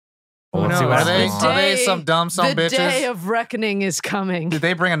Well, let's see knows? what happens. Are they some dumb The bitches? day of reckoning is coming. Did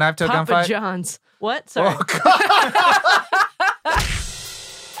they bring a knife to a Papa gunfight? John's. What? Sorry. Oh, God.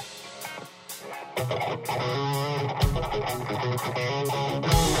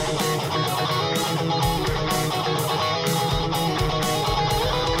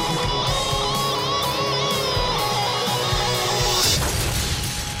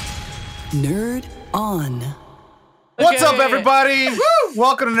 Nerd On. What's up, Okay. everybody?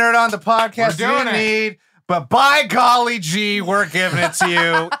 Welcome to Nerd On, the podcast We're doing you it. need. But by golly gee, we're giving it to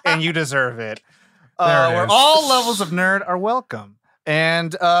you, and you deserve it. There it Where is. all levels of nerd are welcome.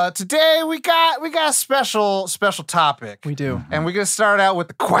 And today we got a special topic. We do. And we're gonna start out with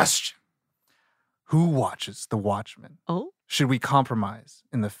the question: who watches The Watchmen? Oh, Should we compromise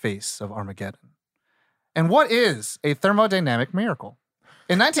in the face of Armageddon? And what is a thermodynamic miracle?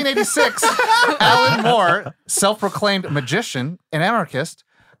 In 1986, Alan Moore, self-proclaimed magician and anarchist,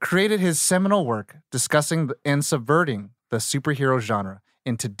 created his seminal work discussing and subverting the superhero genre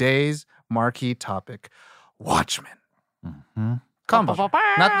in today's marquee topic, Watchmen. Comic book.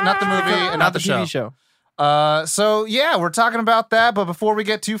 Not the movie and not the TV show. show. So yeah, we're talking about that. But before we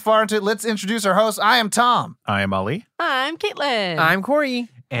get too far into it, let's introduce our host. I am Tom. I am Ali. I'm Caitlin. I'm Corey.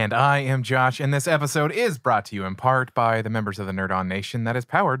 And I am Josh. And this episode is brought to you in part by the members of the Nerd On Nation that is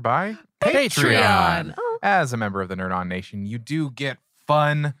powered by Patreon. Oh. As a member of the Nerd On Nation, you do get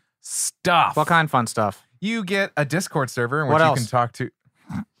fun stuff. What kind of fun stuff? You get a Discord server in What which you else? can talk to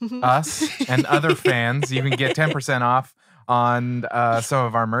us and other fans. You can get 10% off on some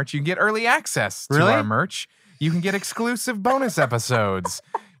of our merch. You can get early access to Really? our merch. You can get exclusive bonus episodes.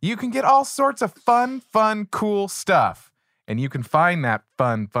 You can get all sorts of fun, cool stuff. And you can find that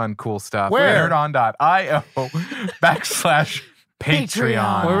fun, cool stuff Where? at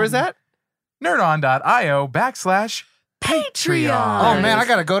nerdon.io/Patreon. Where was that? Nerdon.io/Patreon. Patreon. Oh man, I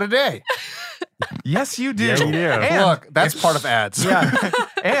gotta go today. Yes, you do. Yeah, you do. And Look, that's part of ads. Yeah.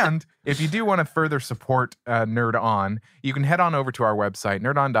 and if you do want to further support Nerd On, you can head on over to our website,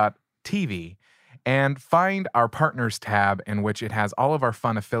 nerdon.tv, and find our partners tab, in which it has all of our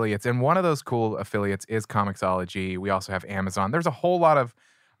fun affiliates. And one of those cool affiliates is Comixology. We also have Amazon. There's a whole lot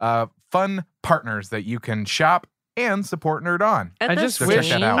of fun partners that you can shop and support Nerd On. At I the just So wish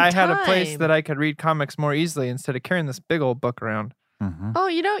check that out. I had a place time. that I could read comics more easily instead of carrying this big old book around. Oh,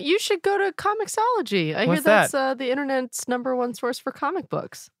 you should go to Comixology. I What's hear that's the internet's #1 source for comic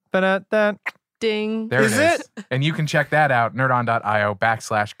books. But that Ding. There Is it is. And you can check that out,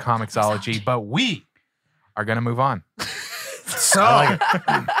 nerdon.io/Comixology. But we are going to move on. So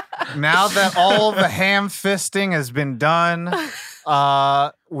now that all the ham fisting has been done,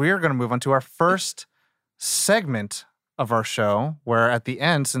 we're gonna move on to our first segment of our show, where at the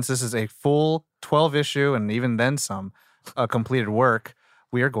end, since this is a full 12 issue and even then some completed work,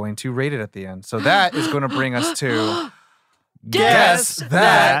 we are going to rate it at the end. So that is going to bring us to Guess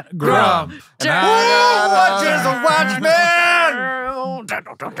That Grump. And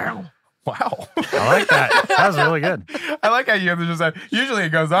Wow. I like that. That was really good. I like how you just said, usually it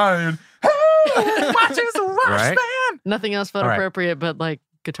goes on and watches the Right? Watchmen. Nothing else felt All right. appropriate but like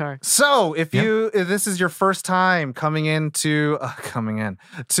guitar. So, if Yeah. if this is your first time coming in to No.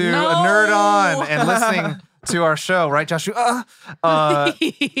 Nerd On and listening to our show, right, Josh?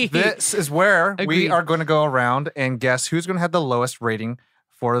 This is where we Agreed. are going to go around and guess who's going to have the lowest rating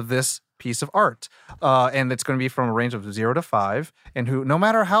for this piece of art, and it's going to be from a range of 0 to 5, and who, no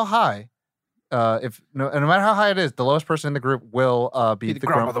matter how high. No matter how high it is, the lowest person in the group will be the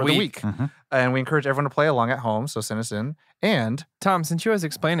grump of the week. And we encourage everyone to play along at home, so send us in. And Tom, since you always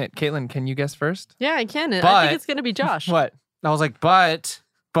explain it, Caitlin, can you guess first? Yeah, I can. I But- think it's going to be Josh. What? I was like, but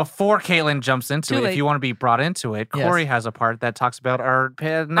before Caitlin jumps into Too it, late. if you want to be brought into it, Yes. Corey has a part that talks about our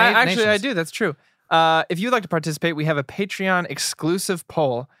Actually, I do. That's true. If you'd like to participate, we have a Patreon exclusive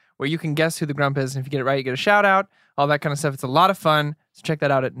poll where you can guess who the grump is. And if you get it right, you get a shout out, all that kind of stuff. It's a lot of fun. So check that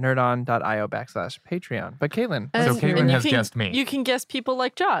out at nerdon.io/Patreon. But Caitlin, And- So Caitlin and you has can- guessed me. You can guess people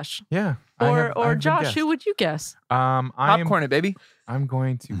like Josh. Yeah. Or Josh, who would you guess? popcorn it, baby. I'm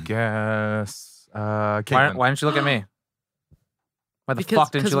going to guess Why Caitlin. don't you look at me? Why the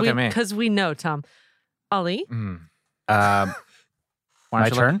fuck didn't you look at me? Because we know, Tom. Ollie? Mm. Why My don't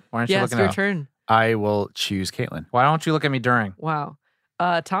you turn? Look, why don't you Yes, look at your now? turn. I will choose Caitlin. Why don't you look at me during? Wow.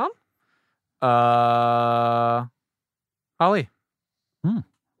 Tom? Ollie.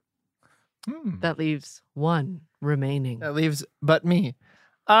 That leaves one remaining. That leaves but me.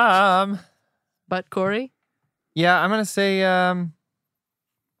 But Corey? Yeah, I'm gonna say I'm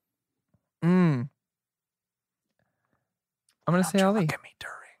gonna say Ali. Look at me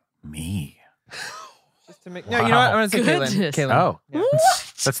during. Me. Just to make, no, you know what? I'm gonna say Caitlin. Goodness. Caitlin. Oh. Yeah.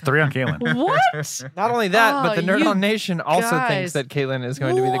 That's 3 on Caitlin. What? Not only that, but the Oh, Nerd you On Nation also guys. thinks that Caitlin is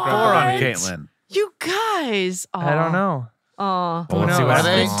going to be the 4 Grumpy on What? Lady. Caitlin. You guys. I don't know. Oh. Well, let's see what Are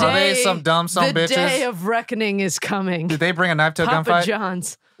they, happens. are they some dumb some the bitches? day of reckoning is coming. Did they bring a knife to a Papa gunfight?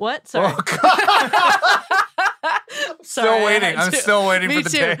 John's. What? Sorry. Oh, God. Sorry, I waiting. had I'm to. still waiting Me for the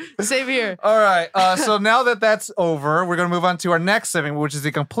too. day. Same here. All right. So now that that's over, we're going to move on to our next segment, which is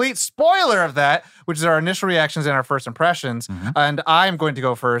a complete spoiler of that, which is our initial reactions and our first impressions. And I'm going to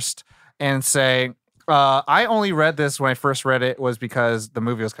go first and say, I only read this when I first read it was because the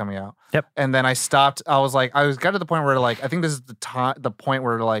movie was coming out. Yep. And then I stopped. I was got to the point where like, I think this is the point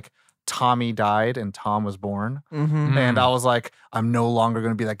where like Tommy died and Tom was born. Mm-hmm. And I was like, I'm no longer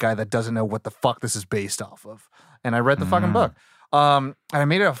going to be that guy that doesn't know what the fuck this is based off of. And I read the fucking book. And I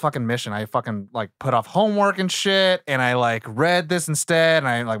made it a fucking mission. I fucking like put off homework and shit. And I like read this instead. And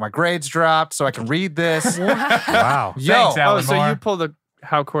I like my grades dropped so I can read this. Wow. Yo. Thanks, Oh, Alan so Moore. you pulled the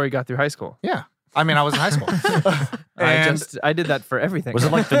how Corey got through high school. Yeah. I mean, I was in high school. And I did that for everything. Was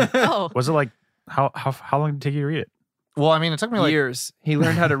it like the? Oh. Was it like how long did it take you to read it? well, I mean, it took me like years? He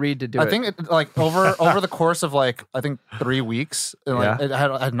learned how to read to do I it. think it, like over the course of like I think 3 weeks, like I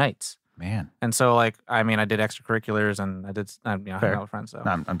had nights. Man. And so like I mean, I did extracurriculars and I did hung Fair. out with friends. So.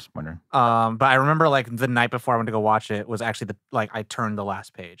 No, I'm just wondering. But I remember like the night before I went to go watch it was actually I turned the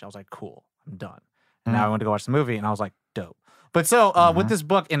last page. I was like, cool, I'm done. And now I went to go watch the movie and I was like, dope. But so with this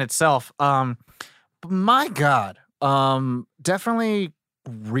book in itself, my God, definitely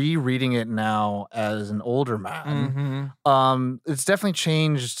rereading it now as an older man, Mhm. it's definitely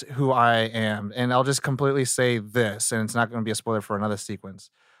changed who I am. And I'll just completely say this, and it's not going to be a spoiler for another sequence.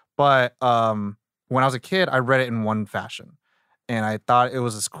 But when I was a kid, I read it in one fashion, and I thought it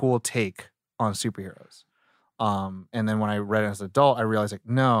was this cool take on superheroes. And then when I read it as an adult, I realized like,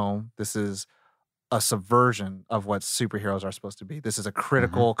 no, this is a subversion of what superheroes are supposed to be. This is a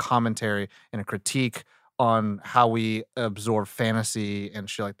critical commentary and a critique on how we absorb fantasy and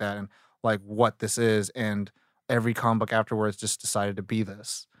shit like that, and like what this is. And every comic book afterwards just decided to be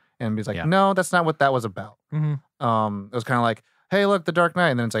this, and be like, Yeah. no, that's not what that was about. Mhm. It was kind of like, hey, look, The Dark Knight,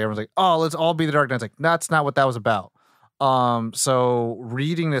 and then it's like everyone's like, oh, let's all be The Dark Knight. It's like that's not what that was about. So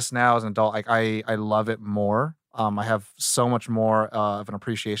reading this now as an adult, like I love it more. I have so much more of an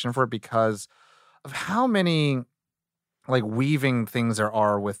appreciation for it because of how many like weaving things there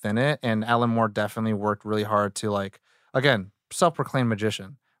are within it. And Alan Moore definitely worked really hard to like, again, self-proclaimed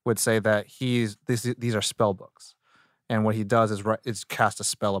magician would say that these are spell books. And what he does is cast a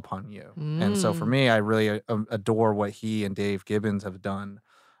spell upon you. And so for me, I really adore what he and Dave Gibbons have done.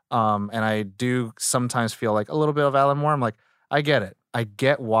 And I do sometimes feel like a little bit of Alan Moore. I'm like, I get it. I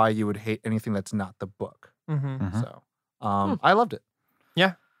get why you would hate anything that's not the book. Mhm. So I loved it.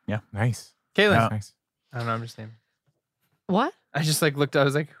 Nice. Caitlin. Nice. I don't know. I'm just saying. What? I just like looked. I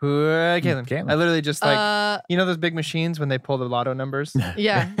was like, who? Caitlin. Caitlin. I literally just like you know those big machines when they pull the lotto numbers.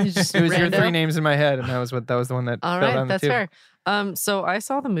 Yeah. You just It was your random. 3 names in my head, and that was the one that All fell right, down that's the tube. fair. So I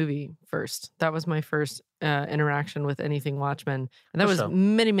saw the movie first. That was my first interaction with anything Watchmen, and that was So.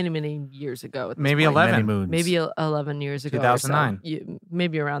 many, many, many years ago. At this Maybe point. 11. Many moons. Maybe 11 years ago. 2009. Or so.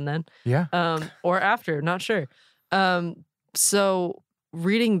 Maybe around then. Yeah. Or after, not sure. So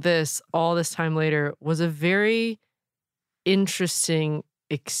reading this all this time later was a very interesting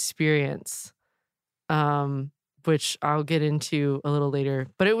experience, which I'll get into a little later.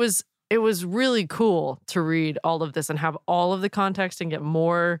 But it was really cool to read all of this and have all of the context and get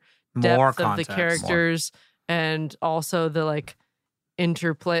more depth More of context. the characters and also the like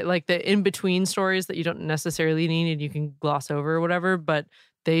interplay, like the in between stories that you don't necessarily need and you can gloss over or whatever, but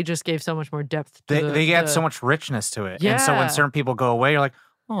they just gave so much more depth to They get the- so much richness to it. And so Yeah. when certain people go away, you're like,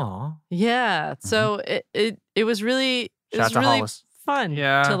 oh. Yeah. So it was really Shout out to really Hollis. fun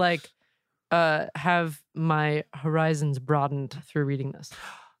Yeah. to like have my horizons broadened through reading this.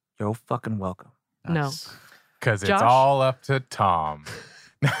 You're fucking welcome. Nice. Because it's Josh? all up to Tom.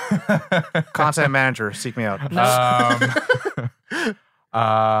 Content manager, seek me out.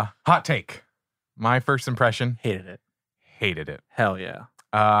 Hot take. My first impression, Hated it. hated it. Hell yeah.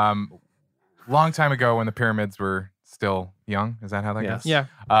 Long time ago when the pyramids were still young. Is that how that Yes. goes? Yeah.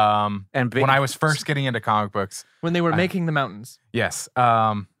 And When I was first getting into comic books, When they were making the mountains. yes.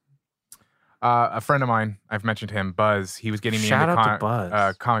 A friend of mine, I've mentioned him, Buzz. He was getting me Shout into out to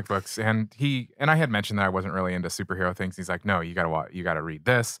Buzz. comic books, and I had mentioned that I wasn't really into superhero things. He's like, "No, you gotta read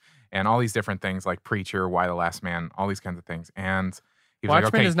this and all these different things like Preacher, Why the Last Man, all these kinds of things." And he was Watchmen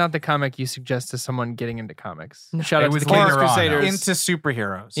like, "Okay, is not the comic you suggest to someone getting into comics. No. Shout It out to was the Chaos later on, though. Crusaders. into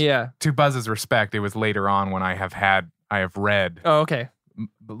superheroes. Yeah. to Buzz's respect, it was later on when I have read Oh, okay.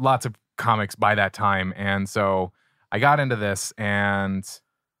 lots of comics by that time, and so I got into this, and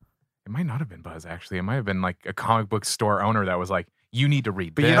might not have been Buzz, actually. It might have been like a comic book store owner that was like, you need to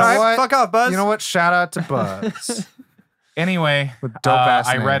read But this. you know All right, what? fuck off, Buzz. You know what? Shout out to Buzz. Anyway, With dope-ass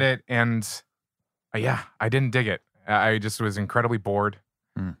I name. read it and yeah, I didn't dig it. I just was incredibly bored.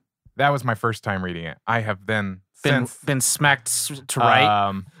 Mm. That was my first time reading it. I have then Been since smacked to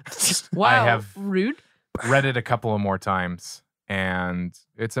right. Wow. have- Rude. read it a couple of more times, and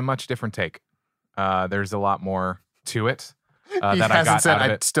it's a much different take. There's a lot more to it He that I hasn't got said out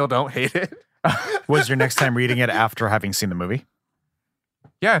of I it. still don't hate it. Was your next time reading it after having seen the movie?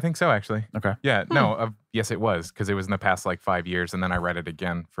 Yeah, I think so, actually. Okay. Yeah, no, yes, it was, because it was in the past like 5 years, and then I read it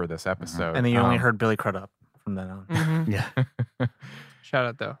again for this episode. And then you only Um, heard Billy Crudup from then on. Mhm. Yeah. Shout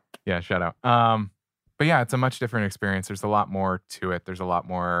out though. Yeah, shout out. But yeah, it's a much different experience. There's a lot more to it. There's a lot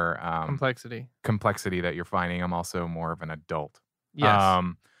more Complexity. complexity that you're finding. I'm also more of an adult. Yes. Yeah. a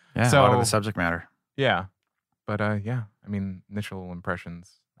lot of So- the subject matter. Yeah. But yeah, I mean, initial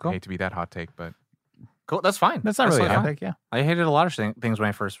impressions. Cool. I hate to be that hot take, but Cool. That's fine. That's not really a fine. hot take. Yeah. I hated a lot of things when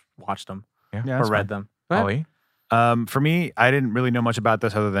I first watched them Yeah. or that's read fine. them. Go ahead. Ollie, For me, I didn't really know much about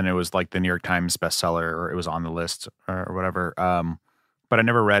this other than it was like the New York Times bestseller or it was on the list or whatever. But I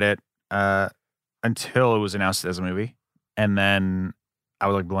never read it until it was announced as a movie. And then I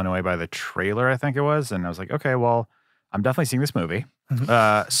was like blown away by the trailer, I think it was. And I was like, okay, well, I'm definitely seeing this movie.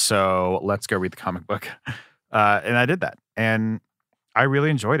 So let's go read the comic book. And I did that. And I really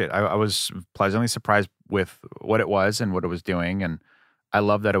enjoyed it. I was pleasantly surprised with what it was and what it was doing. And I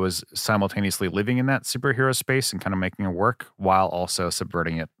love that it was simultaneously living in that superhero space and kind of making it work while also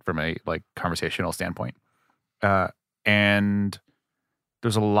subverting it from a like conversational standpoint. And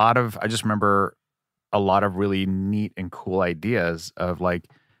there's I just remember a lot of really neat and cool ideas of like,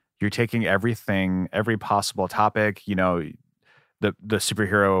 you're taking everything, every possible topic, the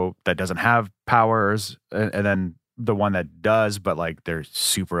superhero that doesn't have powers and then the one that does, but like they're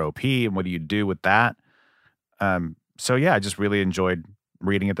super OP. And what do you do with that? So yeah, I just really enjoyed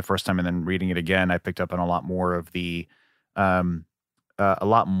reading it the first time and then reading it again. I picked up on a lot more of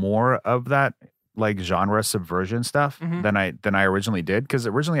that like genre subversion stuff Mhm. than I originally did. Cause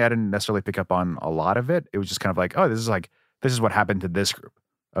originally I didn't necessarily pick up on a lot of it. It was just kind of like, oh, this is what happened to this group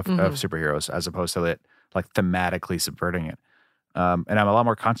of superheroes as opposed to it like thematically subverting it. And I'm a lot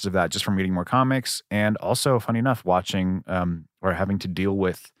more conscious of that just from reading more comics and also, funny enough, watching or having to deal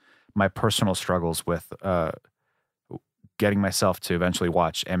with my personal struggles with getting myself to eventually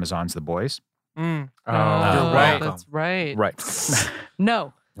watch Amazon's The Boys. Mm. Oh, You're right. That's right. Right.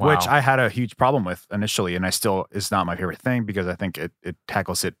 No. Which I had a huge problem with initially, and I still is not my favorite thing because I think it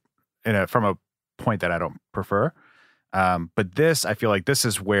tackles it from a point that I don't prefer. But this, I feel like this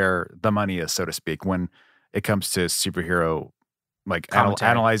is where the money is, so to speak, when it comes to superhero, like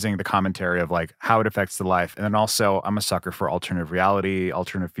analyzing the commentary of like how it affects the life. And then also I'm a sucker for alternative reality,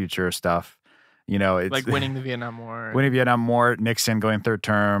 alternative future stuff. It's Like winning the Vietnam War. winning Vietnam War, Nixon going third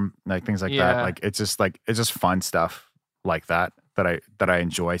term, like things like that. Yeah. Like it's just fun stuff like that I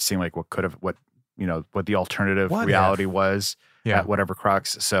enjoy seeing like what the alternative What reality if? was Yeah. at whatever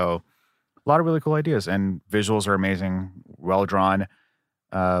crux. So a lot of really cool ideas and visuals are amazing, well drawn.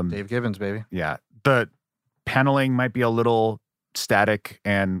 Dave Gibbons, baby. Yeah. The paneling might be a little static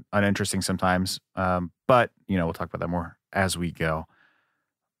and uninteresting sometimes. But we'll talk about that more as we go.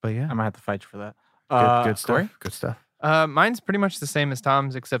 But yeah, I might have to fight you for that. good stuff. Corey? Good stuff. Mine's pretty much the same as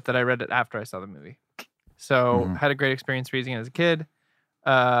Tom's, except that I read it after I saw the movie. So Mhm. had a great experience reading it as a kid.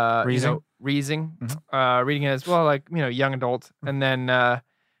 Reading? Reading Mhm. reading it as well, like young adult, and then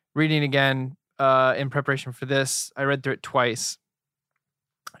reading it again in preparation for this. I read through it twice,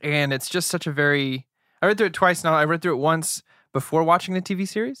 and it's just such a very. I read through it twice now. I read through it once before watching the TV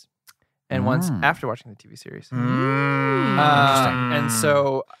series, and once Mm. after watching the TV series. Interesting. And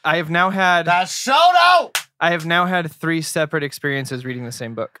so I have now had That's shout out. I have now had 3 separate experiences reading the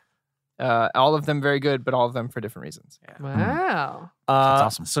same book. All of them very good, but all of them for different reasons. Wow. That's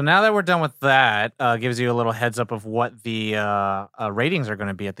awesome. So now that we're done with that, gives you a little heads up of what the ratings are going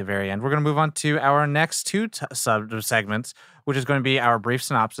to be at the very end. We're going to move on to our next 2 segments, which is going to be our brief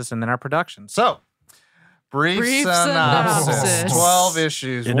synopsis and then our production. So, brief synopsis. synopsis. 12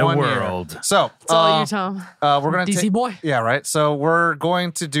 issues. In a 1 year. world. So, It's all you, Tom. we're going to DC take. boy. Yeah, right. So we're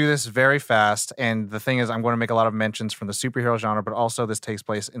going to do this very fast. And the thing is, I'm going to make a lot of mentions from the superhero genre, but also this takes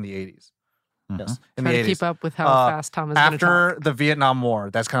place in the 80s. Yes. In Try the to 80s. keep up with how fast Tom is going to After talk. the Vietnam War,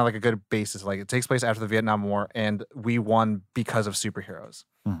 that's kind of like a good basis. Like it takes place after the Vietnam War, and we won because of superheroes.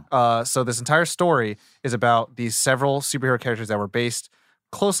 So this entire story is about these several superhero characters that were based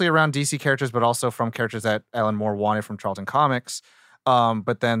closely around DC characters, but also from characters that Alan Moore wanted from Charlton Comics.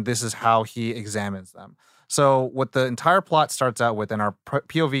 But then this is how he examines them. So what the entire plot starts out with, and our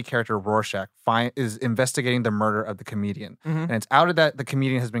POV character Rorschach is investigating the murder of the comedian, Mhm. and it's outed that the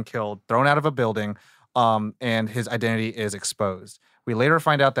comedian has been killed, thrown out of a building, and his identity is exposed. We later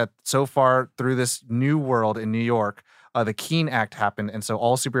find out that so far through this new world in New York, the Keene Act happened, and so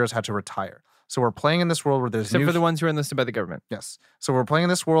all superheroes had to retire. So we're playing in this world where there's Except new for the ones who are enlisted by the government. Yes. So we're playing in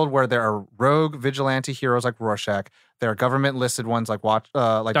this world where there are rogue vigilante heroes like Rorschach. There are government listed ones like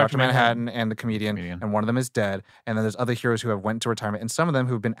Dr. Manhattan and the comedian, and one of them is dead. And then there's other heroes who have went to retirement, and some of them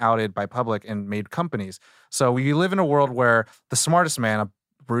who've been outed by public and made companies. So we live in a world where the smartest man,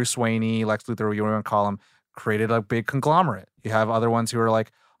 Bruce Wayne, Lex Luthor, whatever you want to call him, created a big conglomerate. You have other ones who are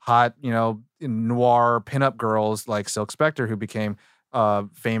like hot, noir pinup girls like Silk Spectre, who became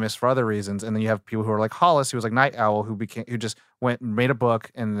famous for other reasons, and then you have people who are like Hollis, who was like Night Owl, who just went and made a book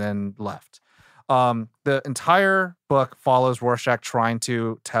and then left. The entire book follows Rorschach trying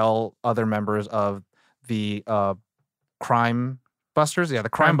to tell other members of the Crime Busters, the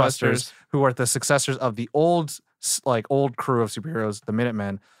Crime Busters, who are the successors of the old crew of superheroes, the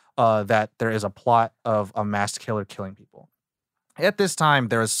Minutemen, that there is a plot of a masked killer killing people. At this time,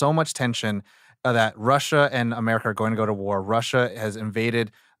 there is so much tension that Russia and America are going to go to war. Russia has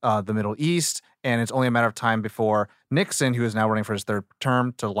invaded the Middle East, and it's only a matter of time before Nixon, who is now running for his third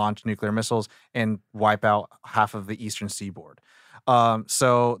term, to launch nuclear missiles and wipe out half of the eastern seaboard.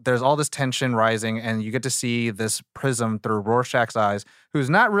 So there's all this tension rising, and you get to see this prism through Rorschach's eyes, who's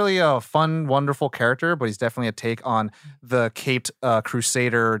not really a fun, wonderful character, but he's definitely a take on the caped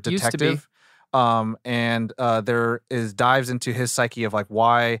crusader detective. And there is dives into his psyche of like,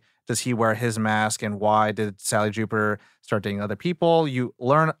 why does he wear his mask, and why did Sally Jupiter start dating other people? You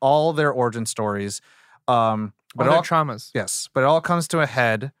learn all their origin stories. But all their traumas. Yes, but it all comes to a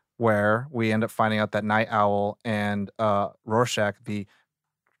head where we end up finding out that Night Owl and Rorschach, the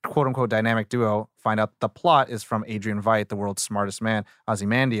quote-unquote dynamic duo, find out the plot is from Adrian Veidt, the world's smartest man,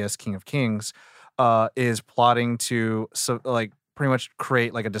 Ozymandias, King of Kings, is plotting to pretty much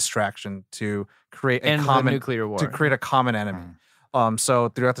create like a distraction to create a common nuclear war. To create a common enemy. So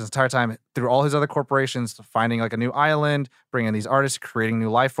throughout this entire time, through all his other corporations, finding like a new island, bringing these artists, creating new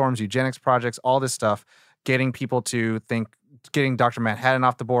life forms, eugenics projects, all this stuff, getting people to think, getting Dr. Manhattan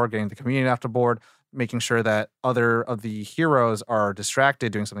off the board, getting the comedian off the board, making sure that other of the heroes are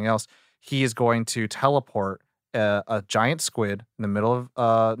distracted doing something else. He is going to teleport a giant squid in the middle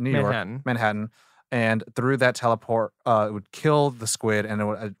of New York, Manhattan. And through that teleport, it would kill the squid, and it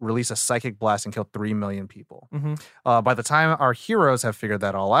would release a psychic blast and kill 3 million people. Mm-hmm. By the time our heroes have figured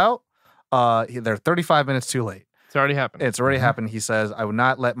that all out, they're 35 minutes too late. It's already happened. It's already happened. He says, I would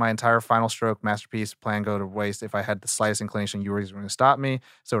not let my entire final stroke masterpiece plan go to waste if I had the slightest inclination you were going to stop me.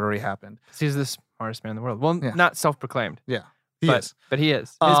 So it already happened. He's the smartest man in the world. Well, not self-proclaimed. Yeah. He is. But he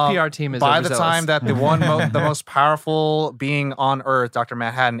is. His PR team is by the time that the the most powerful being on Earth, Dr.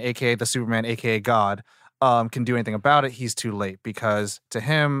 Manhattan, aka the Superman, aka God, can do anything about it, he's too late, because to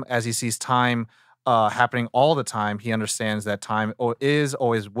him, as he sees time happening all the time, he understands that time is,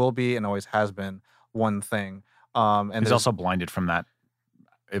 always will be, and always has been one thing. And he's also blinded from that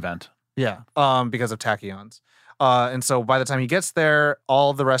event. Yeah, because of tachyons. And so by the time he gets there,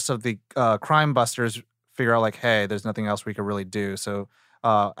 all the rest of the crime busters figure out like, hey, there's nothing else we could really do. So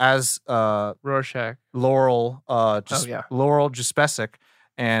as Rorschach, Laurel Juspesic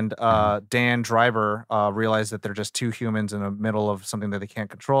and Dan Dreiber realize that they're just two humans in the middle of something that they can't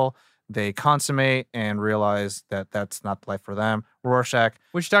control, they consummate and realize that that's not the life for them. Rorschach,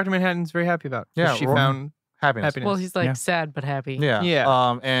 which Dr. Manhattan's very happy about. Yeah, she found happiness. Well, he's like sad but happy. Yeah.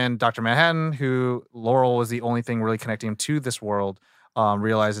 Yeah. And Dr. Manhattan, who Laurel was the only thing really connecting him to this world,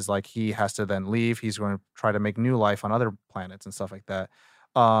 realizes like he has to then leave. He's going to try to make new life on other planets and stuff like that.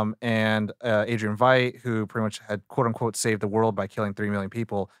 And Adrian Veidt, who pretty much had quote unquote saved the world by killing 3 million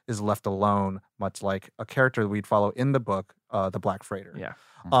people, is left alone, much like a character that we'd follow in the book, the Black Freighter. Yeah.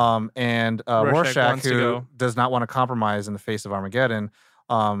 And Rorschach, who does not want to compromise in the face of Armageddon,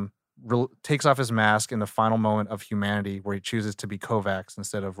 takes off his mask in the final moment of humanity, where he chooses to be Kovacs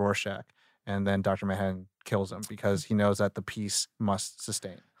instead of Rorschach. And then Dr. Manhattan kills him because he knows that the peace must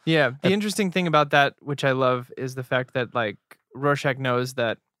sustain. Yeah. The interesting thing about that, which I love, is the fact that like Rorschach knows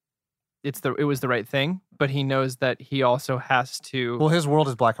that it was the right thing, but he knows that he also has to. Well, his world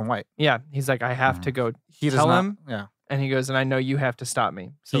is black and white. Yeah. He's like, I have to go tell him. Yeah. And he goes, and I know you have to stop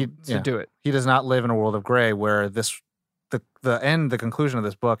me. So do it. He does not live in a world of gray where the conclusion of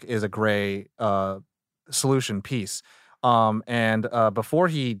this book is a gray solution piece. And before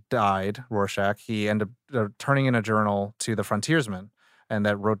he died, Rorschach, he ended up turning in a journal to the Frontiersman, and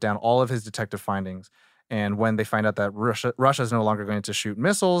that wrote down all of his detective findings. And when they find out that Russia is no longer going to shoot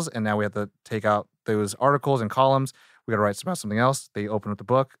missiles, and now we have to take out those articles and columns, we got to write about something else. They open up the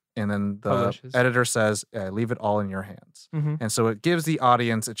book, and then the Publishes. editor says, leave it all in your hands. Mhm. And so it gives the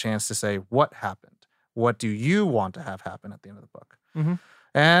audience a chance to say, what happened? What do you want to have happen at the end of the book? Mhm.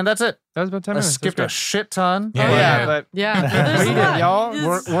 And that's it. That was about 10 I minutes. skipped a shit ton. Yeah, Oh, yeah, yeah. but Yeah, there's a Read it, lot. y'all.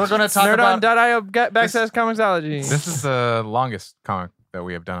 It's- We're going to talk about... nerdon.io backslash comicsology. This is the longest comic that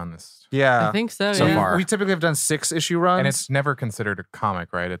we have done on this. Yeah. I think so. So yeah. far. We typically have done 6-issue runs. And it's never considered a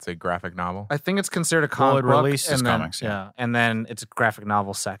comic, right? It's a graphic novel. I think it's considered a Well, comic it book. released as and then- comics. Yeah. And then it's a graphic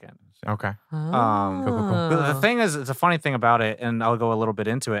novel second. Okay. Um, Oh. But the thing is, it's a funny thing about it, and I'll go a little bit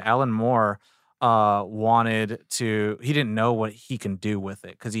into it. Alan Moore wanted to, he didn't know what he can do with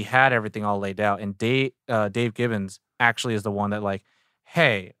it because he had everything all laid out. And Dave Gibbons actually is the one that like,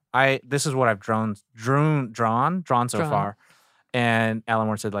 hey, this is what I've drawn so Drawn. far. And Alan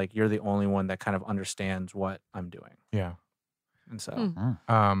Moore said, like, you're the only one that kind of understands what I'm doing. Yeah. And so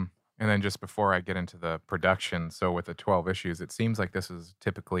Hmm. And then just before I get into the production, so with the 12 issues, it seems like this is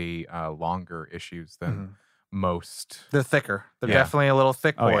typically longer issues than Mhm. most. They're thicker. They're Yeah. definitely a little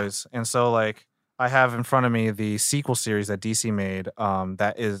thick Oh, yeah. boys. And so, like, I have in front of me the sequel series that DC made.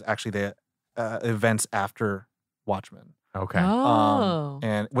 That is actually the events after Watchmen, Okay. Oh.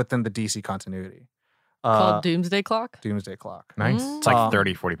 and within the DC continuity. Called Doomsday Clock? Doomsday Clock. Nice. Mm. It's like Um,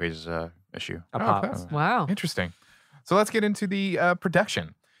 30, 40 pages a issue. a Oh, pop. that's- Wow. Interesting. So let's get into the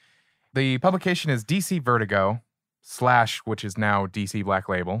production. The publication is DC Vertigo / which is now DC Black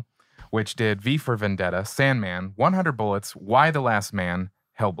Label, which did V for Vendetta, Sandman, 100 Bullets, Why the Last Man,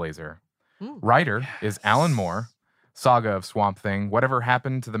 Hellblazer. Mm. Writer is Alan Moore, Saga of Swamp Thing, Whatever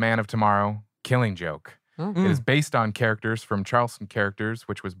Happened to the Man of Tomorrow, Killing Joke. Oh. It is based on characters from Charleston Characters,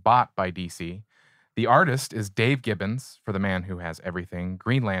 which was bought by DC. The artist is Dave Gibbons for The Man Who Has Everything,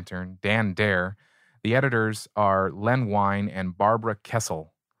 Green Lantern, Dan Dare. The editors are Len Wein and Barbara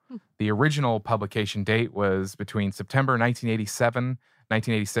Kessel. The original publication date was between September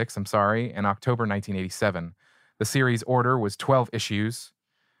 1986, and October 1987. The series order was 12 issues,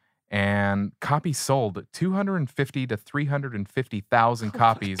 and copies sold 250 to 350,000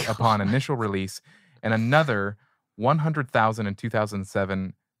 copies upon initial release, and another 100,000 in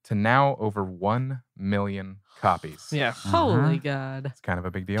 2007 to now over 1 million copies. Yeah. Holy God. It's kind of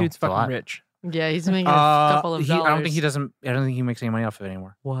a big deal. Dude's It's a lot. fucking rich. Yeah, he's making a couple of dollars. I don't think he doesn't. I don't think he makes any money off of it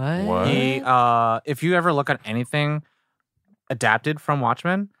anymore. What? What? He, if you ever look at anything adapted from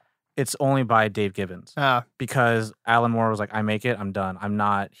Watchmen, it's only by Dave Gibbons because Alan Moore was like, "I make it. I'm done. I'm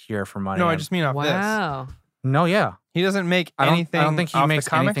not here for money." No, I just mean off this. Wow. no, yeah. He doesn't make I anything. don't think he off makes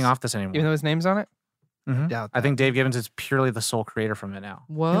the comics, anything off this anymore. even though his name's on it. Mhm. Doubt I that. think Dave Gibbons is purely the sole creator from it now.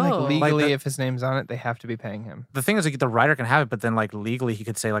 And, Whoa. like legally, Like if his name's on it, they have to be paying him. The thing is, like, the writer can have it, but then like legally, he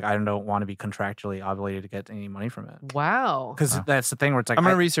could say like, "I don't want to be contractually obligated to get any money from it." Wow. Because that's the thing where it's like, I'm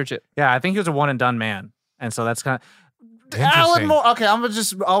gonna I- research it. yeah, I think he was a one and done man, and so that's kind of. Interesting. Alan Moore. Okay, I'm gonna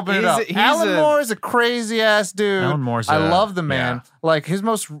just open it He's- up. he's Alan a- Moore is a crazy ass dude. Alan Moore's I a- love the man. yeah. Like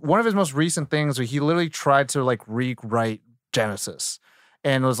one of his most recent things where he literally tried to like rewrite Genesis,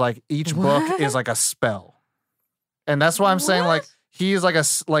 and it was like each book What? is like a spell, and that's why I'm saying like he's like a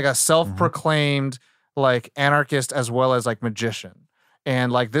self-proclaimed like anarchist as well as like magician,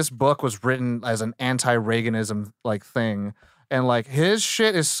 and like this book was written as an anti-Reaganism like thing. And like his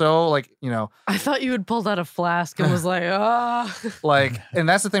shit is so like, I thought you had pulled out a flask and was like, ah. like, and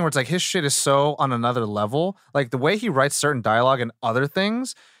that's the thing where it's like his shit is so on another level. Like the way he writes certain dialogue and other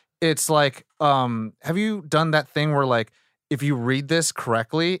things, it's like, have you done that thing where like if you read this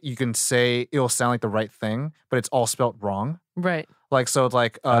correctly, you can say it'll sound like the right thing, but it's all spelt wrong. Right. Like so, it's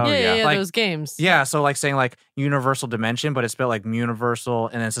like, Oh, yeah, Like- those games. Yeah, so like saying like universal dimension, but it's spelled like universal,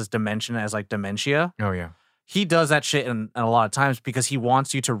 and then it says dimension as like dementia. Oh, yeah. He does that shit in a lot of times because he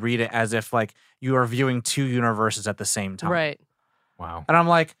wants you to read it as if like you are viewing two universes at the same time. Right. Wow. And I'm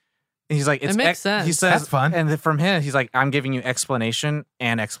like, he's like, it's makes He sense. says, That's fun. And then from him, he's like, I'm giving you explanation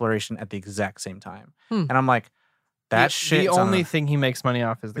and exploration at the exact same time. Hmm. And I'm like, that shit. The only thing he makes money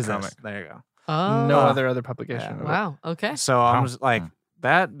off is the is comic. this. There you go. Oh. No other publication. Yeah. of it. Wow. Okay. So Wow. I'm just like,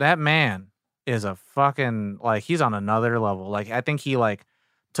 that man is a fucking like he's on another level. Like I think he like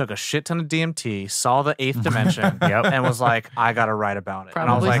took a shit ton of DMT, saw the eighth dimension, and was like, I gotta write about it. and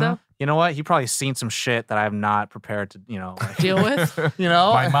I was Probably like, so. you know what? He probably seen some shit that I'm not prepared to, like, Deal with.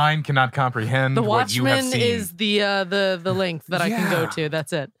 My mind cannot comprehend The what you have Watchmen seen. is the length that I can go Yeah. to.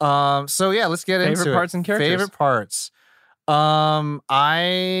 That's it. So yeah, let's get into Favorite it. parts and characters. Favorite parts. I'll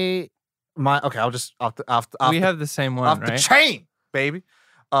just We have the same one, off right? the chain, baby.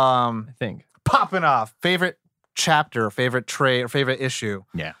 I think. Popping off. Favorite chapter, favorite trade, or favorite issue.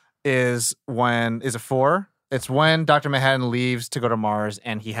 Yeah. is it 4? It's when Dr. Manhattan leaves to go to Mars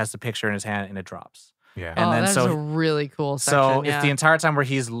and he has the picture in his hand and it drops. Yeah. And then that's so a really cool section. So yeah. it's the entire time where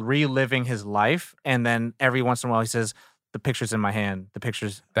he's reliving his life, and then every once in a while he says, "The picture's in my hand. The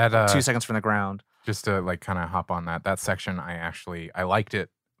picture's That 2 seconds from the ground." just to like kind of hop on that section, I liked it,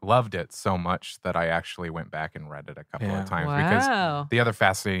 loved it so much that I actually went back and read it a couple Yeah. of times Wow. because the other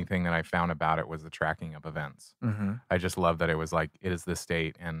fascinating thing that I found about it was the tracking of events. Mm-hmm. I just love that it was like, it is this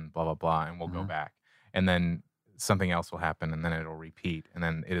date and blah, blah, blah, and we'll go Mhm. back. And then something else will happen and then it'll repeat. And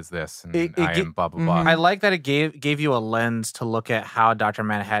then it is this and It I gi- am blah, blah, blah. I like that it gave you a lens to look at how Dr.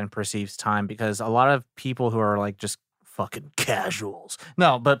 Manhattan perceives time, because a lot of people who are like just fucking casuals.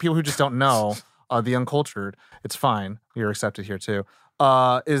 No, but people who just don't know, the uncultured, it's fine. You're accepted here too.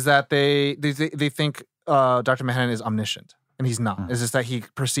 Is that they think Dr. Manhattan is omniscient, and he's not. It's just that he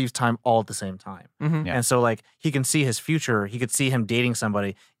perceives time all at the same time. Mhm. Yeah. And so like he can see his future. He could see him dating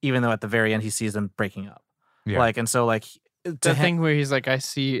somebody, even though at the very end he sees them breaking up. Yeah. Like, and so like to The him- thing where he's like, I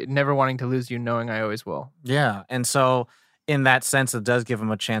see never wanting to lose you, knowing I always will. Yeah. And so in that sense, it does give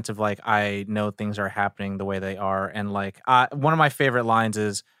him a chance of like, I know things are happening the way they are. And like, one of my favorite lines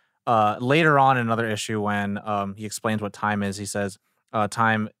is later on in another issue when he explains what time is. He says,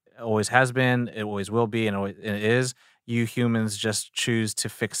 time always has been, it always will be, and it is. You humans just choose to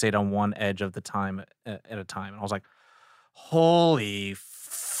fixate on one edge of the time at a time. And I was like, holy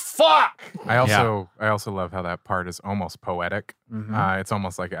fuck. I also love how that part is almost poetic. Mhm. It's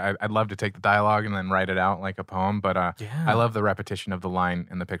almost like I'd love to take the dialogue and then write it out like a poem, but Yeah. I love the repetition of the line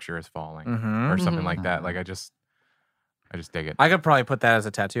 "and the picture is falling" Mhm. or something Mhm. like that. Like I just dig it. I could probably put that as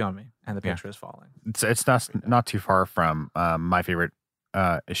a tattoo on me, and the Yeah. picture is falling. It's not too far from my favorite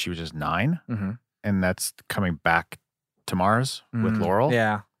issue, which is 9, Mhm. and that's coming back to Mars with Mm, Laurel.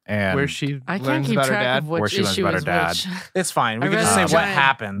 Yeah. And Where she I can't learns keep about her track dad. of which where she learns issue about her is dad. which. It's fine. We I can just read say what giant-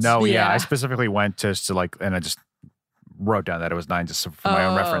 happens. no, yeah, I Yeah. specifically went just to like, and I just wrote down that it was 9 just for my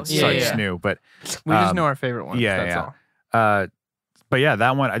own Oh, reference. yeah, so I yeah. just knew, but We just Um, know our favorite ones. yeah, that's yeah. all. But yeah,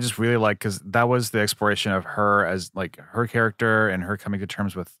 that one I just really like because that was the exploration of her as like her character and her coming to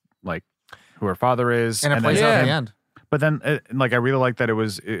terms with like who her father is, And it then plays out at him- the end. But then, like, I really like that it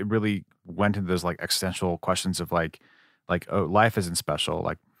really went into those like existential questions of like, oh, life isn't special.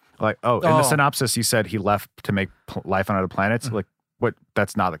 Like, in Oh. the synopsis, he said he left to make life on other planets. Mm-hmm. Like, what?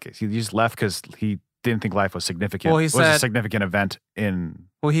 That's not the case. He just left because he didn't think life was significant. Well, he it was a said- significant event in.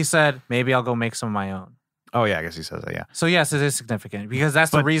 Well, he said, maybe I'll go make some of my own. Oh yeah, I guess he says that. Yeah, So yes, it is significant because that's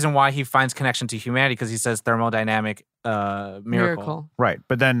the But- reason why he finds connection to humanity, because he says thermodynamic miracle. right.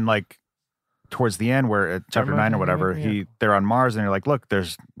 But then, like, towards the end, where at chapter 9 or whatever, Thermodynamic they're on Mars and they're like, look,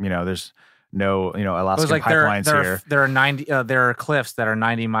 there's no It Alaskan was like pipelines here. there are 90 there are cliffs that are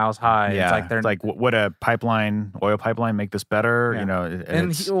 90 miles high. Yeah, It's like they're would a oil pipeline make this better? Yeah. You know,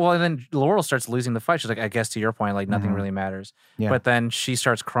 and it's- and then Laurel starts losing the fight. She's like, I guess to your point, like nothing Mhm. really matters. Yeah. But then she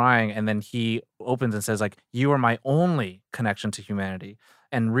starts crying, and then he opens and says, like, you are my only connection to humanity.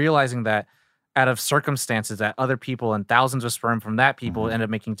 And realizing that out of circumstances that other people and thousands of sperm from that people Mhm. end up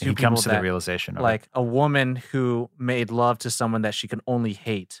making two he people comes to that, the realization of it. like a woman who made love to someone that she can only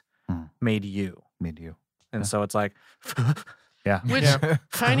hate Mhm. made you. made you. And so it's like, Yeah. Which Yeah.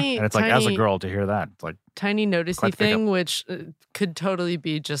 tiny, And it's like, tiny, as a girl, to hear that, it's like, tiny noticey Quite the pickup. thing, which could totally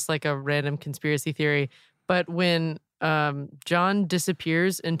be just like a random conspiracy theory. But when John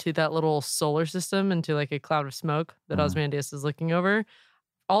disappears into that little solar system, into like a cloud of smoke that Mhm. Ozymandias is looking over,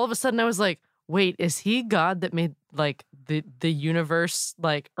 all of a sudden I was like, wait, is he God that made like the universe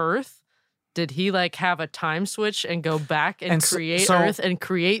like Earth? Did he like have a time switch and go back and And so- create so- Earth and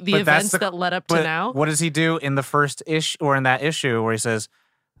create the but that's events the- that led up to but now? what does he do in the first issue or in that issue where he says,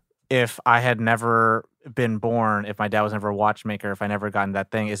 if I had never been born, if my dad was never a watchmaker, if I never gotten that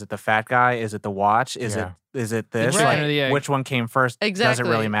thing, is it the fat guy? Is it the watch? Is Yeah. it this? chicken Like, or the egg? which one came first? Exactly. Does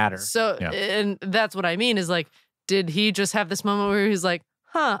it really matter? So, Yeah. and that's what I mean is like, did he just have this moment where he's like,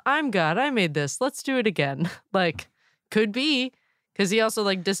 huh, I'm God, I made this, let's do it again? Like, could be, because he also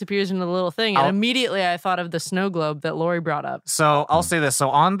like disappears into the little thing. And I'll- immediately I thought of the snow globe that Lori brought up. So I'll say this. So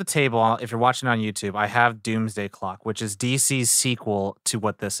on the table, if you're watching on YouTube, I have Doomsday Clock, which is DC's sequel to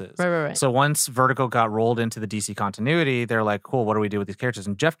what this is. Right. So once Vertigo got rolled into the DC continuity, they're like, cool, what do we do with these characters?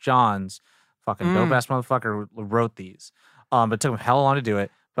 And Jeff Johns, fucking dope ass motherfucker, wrote these. But it took him hell long to do it.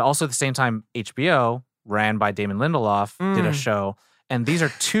 But also at the same time, HBO, ran by Damon Lindelof, did a show. And these are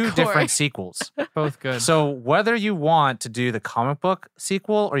two Corey. different sequels. Both good. So whether you want to do the comic book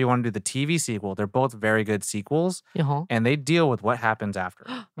sequel or you want to do the TV sequel, they're both very good sequels, Uh-huh. and they deal with what happens after.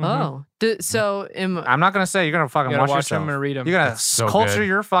 Oh, so I'm not gonna say you're gonna fucking You gotta watch watch yourself. them and read them. You're gonna That's so culture good.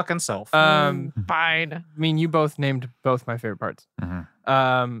 your fucking self. fine. I mean, you both named both my favorite parts.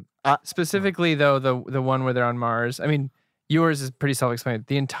 Mhm. Specifically, though, the one where they're on Mars. I mean, yours is pretty self-explanatory.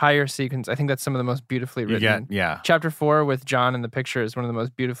 The entire sequence, I think that's some of the most beautifully You written. get, yeah. Chapter 4 with John in the picture is one of the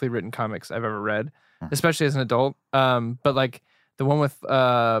most beautifully written comics I've ever read, especially as an adult. But like the one with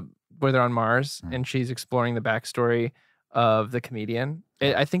where they're on Mars and she's exploring the backstory of the comedian.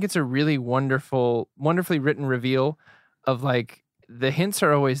 I think it's a really wonderfully written reveal of like the hints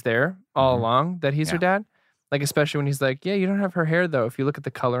are always there all along that he's her dad. Like especially when he's like, yeah, you don't have her hair though. If you look at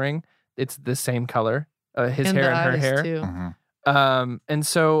the coloring, it's the same color. His and hair the and her eyes, hair. too. And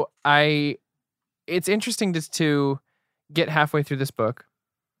so it's interesting just to get halfway through this book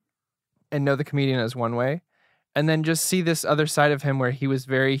and know the comedian as one way, and then just see this other side of him where he was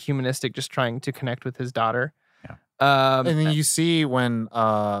very humanistic, just trying to connect with his daughter. and then you see when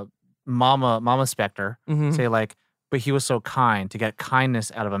Mama Spectre Mhm. say like, but he was so kind. To get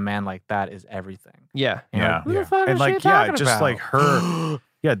kindness out of a man like that is everything. Yeah. You know, Yeah. who the fuck And is like, she talking just about? like her.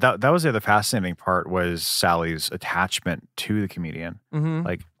 Yeah, that was the other fascinating part was Sally's attachment to the comedian. Mm-hmm.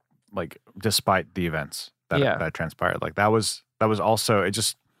 Like despite the events that Yeah. that transpired. Like that was also it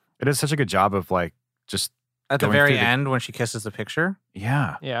does such a good job of like just At the going very through the- end when she kisses the picture,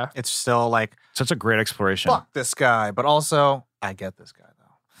 yeah. Yeah. it's still like, Such a great exploration. fuck this guy, but also I get this guy though.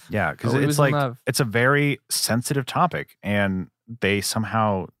 Yeah, because Oh, he was it's in like love. it's a very sensitive topic, and they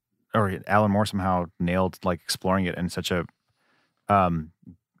somehow, or Alan Moore somehow nailed like exploring it in such a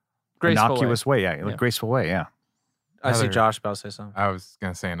Graceful innocuous way. Yeah, Yeah. graceful way. Yeah, I see Another- Josh about to say something. I was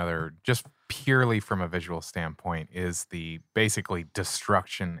gonna say another, just purely from a visual standpoint, is the basically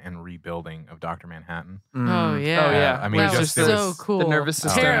destruction and rebuilding of Dr. Manhattan. Oh yeah. Oh, yeah. I mean, that just- was it so was- cool. The nervous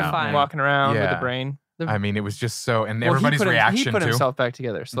system Terrifying. walking around with Yeah. the brain. I mean, it was just so, and Well, everybody's he reaction put to himself back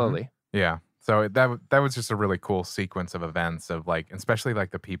together slowly. Yeah. So that was just a really cool sequence of events of like, especially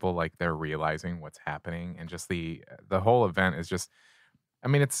like the people like they're realizing what's happening, and just the whole event is just, I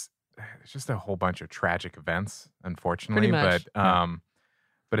mean, it's just a whole bunch of tragic events, unfortunately, Pretty much.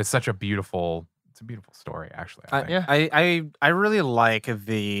 but it's such a beautiful story actually. I think. Yeah. I really like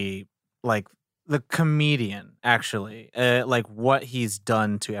the comedian actually, like what he's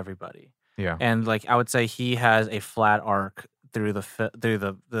done to everybody, Yeah. and like I would say he has a flat arc through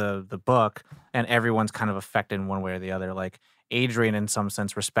the book, and everyone's kind of affected in one way or the other. Like Adrian, in some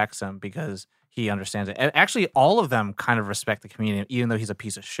sense, respects him because he understands it. And actually, all of them kind of respect the comedian, even though he's a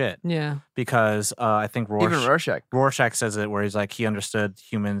piece of shit. Yeah. Because I think Even Rorschach. Rorschach says it where he's like he understood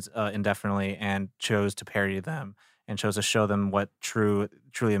humans indefinitely and chose to parody them and chose to show them what truly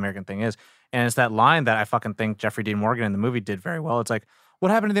American thing is. And it's that line that I fucking think Jeffrey Dean Morgan in the movie did very well. It's like,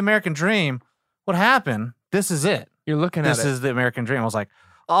 what happened to the American dream? What happened? This is it. You're looking This at it. is the American dream. I was like,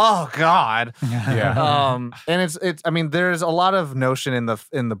 oh God. Yeah. And it's I mean, there's a lot of notion in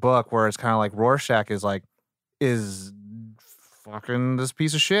the book where it's kind of like Rorschach is fucking this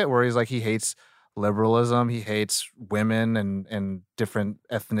piece of shit where he's like, he hates liberalism, he hates women and different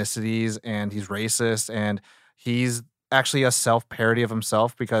ethnicities, and he's racist, and he's actually a self-parody of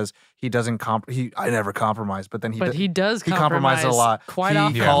himself because he doesn't I never compromise, but then But he does he compromises a lot. quite he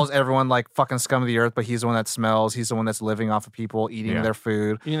often. calls everyone like fucking scum of the earth, but he's the one that smells. He's the one that's living off of people, eating Yeah. their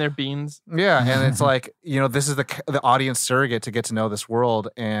food. Eating their beans. Yeah, and it's like, this is the audience surrogate to get to know this world,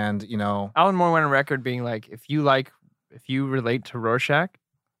 and Alan Moore went on record being like, if you relate to Rorschach,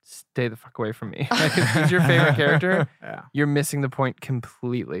 stay the fuck away from me. Like, if he's your favorite character, yeah. you're missing the point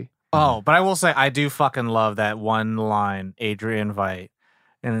completely. Oh, but I will say I do fucking love that one line, Adrian Veidt,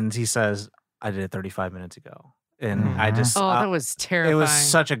 and he says, "I did it 35 minutes ago," and I just Oh, that was terrifying. it was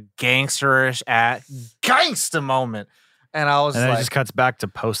such a gangsterish gangsta moment, and I was and then like, it just cuts back to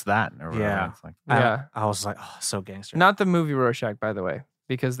post that. Or whatever. Yeah. It's like, Yeah. I was like, oh, so gangster. Not the movie Rorschach, by the way,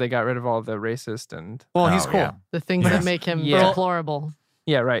 because they got rid of all the racist and well, he's Oh, cool. yeah. the things Yes. that make him Yeah. deplorable.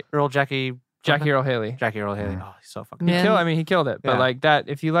 yeah, right. Jackie Earl Haley. Earl Haley. Mm. Oh, he's so fucking. Man. He killed it. But Yeah. like that,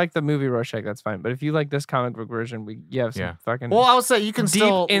 if you like the movie Rorschach, that's fine. But if you like this comic book version, you have some Yeah. fucking Well, I would say you can Deep,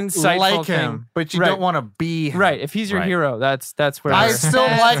 still insightful like thing. him, but you Right. don't want to be him. right. If he's your Right. hero, that's where I we're- still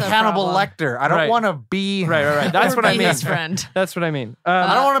That's like a Hannibal problem. Lecter. I don't Right. want to be him. right. That's Or what I be mean. his friend. That's what I mean.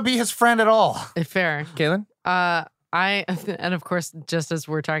 I don't want to be his friend at all. Fair. Kaylin. And of course, just as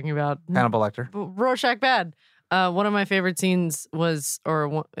we're talking about Hannibal Lecter. Rorschach bad. One of my favorite scenes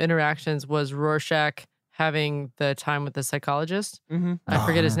interactions was Rorschach having the time with the psychologist. Mm-hmm. I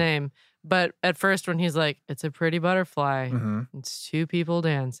forget his name. But at first, when he's like, it's a pretty butterfly, Mhm. it's two people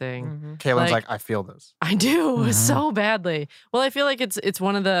dancing. Mm-hmm. Caitlin's Like- like, I feel this. I do Mhm. so badly. Well, I feel like it's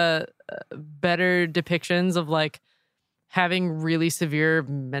one of the better depictions of like having really severe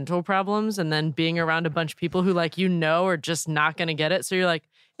mental problems and then being around a bunch of people who like are just not going to get it. So you're like,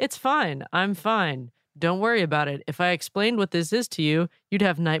 it's fine. I'm fine. Don't worry about it. If I explained what this is to you, you'd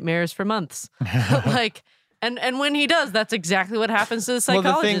have nightmares for months. Like, and when he does, that's exactly what happens to the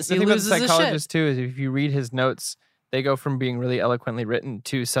psychologist. The he thing about loses the his shit. psychologist too is if you read his notes, they go from being really eloquently written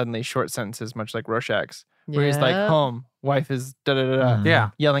to suddenly short sentences, much like Rorschach's, where he's like, Yep. "Home, wife is da da da da," Yeah.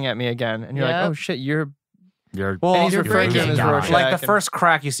 yelling at me again, and you're like, Yep. "Oh shit, you're." Well, and he's you're referring to him as breaking. Rorschach. like the and- first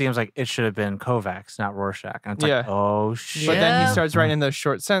crack you see him is like, it should have been Kovacs, not Rorschach. And it's Yeah. like, oh shit. But then Yeah. he starts writing those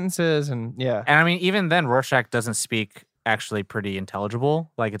short sentences, and yeah, And I mean, even then, Rorschach doesn't speak actually pretty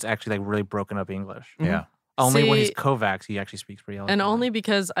intelligible. Like it's actually like really broken up English. Yeah. Only when he's See- Kovacs, he actually speaks pretty eloquently. And only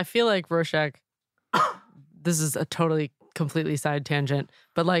because I feel like Rorschach, this is a totally, completely side tangent,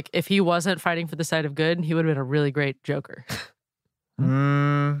 but like if he wasn't fighting for the side of good, he would have been a really great Joker.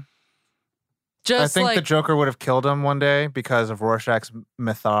 I Just think like, the Joker would have killed him one day because of Rorschach's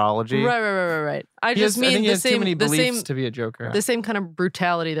mythology. right. I He just has- I think mean he the has too same, many the beliefs same, to be a Joker. the same kind of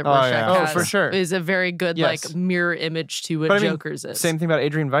brutality that Oh, Rorschach yeah. Oh, has. for sure. Is a very good Yes. like mirror image to what But I mean, Joker's is. Same thing about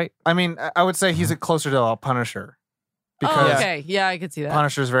Adrian Veidt. I mean, I would say he's closer to a Punisher. Because Oh, okay. Yeah, I could see that.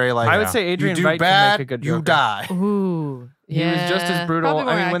 Punisher's very like, I would say Adrian you do Veidt bad, can make a good you Joker. die. Ooh. He was just as yeah. brutal. Probably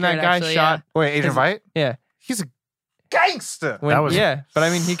more I mean, when that accurate, guy actually, shot, Wait, Adrian Is- Veidt? yeah, He's a gangster. when, That was- yeah. But I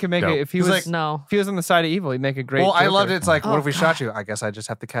mean, he could make Dope. it if he He's was like- No. if he was on the side of evil, he'd make a great. Well, I Joker. loved it. It's like, Oh, what if we shot God. you? I guess I just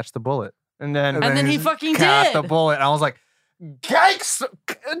have to catch the bullet. And then And then he just fucking caught the did. bullet. And I was like, gangster.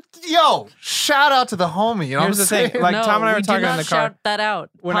 Yo, shout out to the homie. You know Here's what the I'm thing, saying? like no, Tom and I were we do talking not in the car. shout that out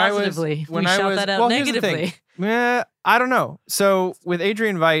When I was- positively. when we I shout was- that out well, here's the thing. negatively. I don't know. So with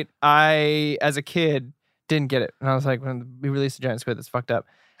Adrian Veidt, I as a kid didn't get it, and I was like, when we released the giant squid, that's fucked up.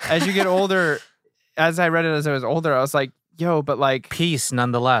 As you get older, as I read it as I was older, I was like, yo, but like peace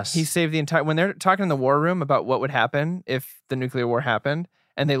nonetheless. he saved the entire. When they're talking in the war room about what would happen if the nuclear war happened,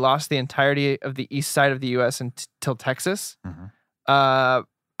 and they lost the entirety of the east side of the U.S. until Texas. Mhm.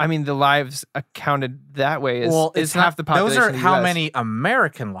 I mean, the lives accounted that way is, well, is it's half not, the population. Those are of the how US. many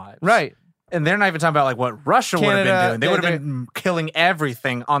American lives, Right. And they're not even talking about like what Russia would have been Canada, doing. They would have been killing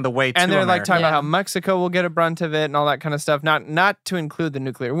everything on the way to And they're like America. talking about Yeah. how Mexico will get a brunt of it and all that kind of stuff. Not to include the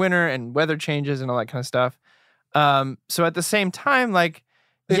nuclear winter and weather changes and all that kind of stuff. So at the same time, like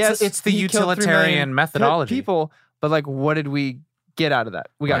yes, it's the he killed 3 million utilitarian methodology. people, but like, what did we get out of that?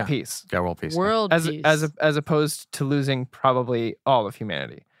 We got Yeah. peace, Got world peace. World as peace. as opposed to losing probably all of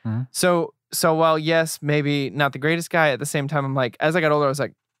humanity. Mhm. So while yes, maybe not the greatest guy, at the same time, I'm like, as I got older, I was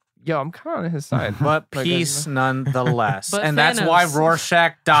like, yo, I'm kind of on his side. But Like, peace nonetheless. But And that's why Thanos.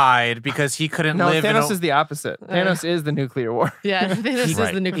 Rorschach died because he couldn't No, live Thanos in a, is the opposite. Thanos is the nuclear war. yeah, I think this is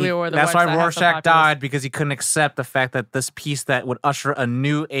Right. the nuclear war. That That's wipes why out half the Rorschach populace. died because he couldn't accept the fact that this peace that would usher a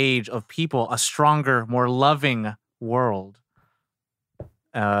new age of people, a stronger, more loving world,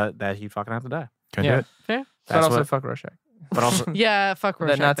 that he fucking had to die. Couldn't Yeah. do it. Fair. But That's also what, fuck Rorschach. but also, Yeah, fuck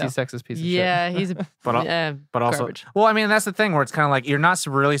Rorschach. That Nazi though. sexist piece of Yeah, he's a But al- yeah, but also, garbage. well, I mean, that's the thing where it's kind of like you're not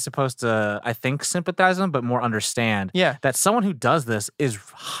really supposed to, I think, sympathize with them, but more understand shit. Yeah. that someone who does this is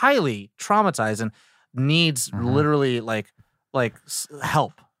highly traumatized and needs Mhm. literally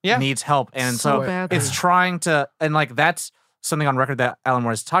help. Yeah. Needs help. And So so, badly. it's trying to, and like that's something on record that Alan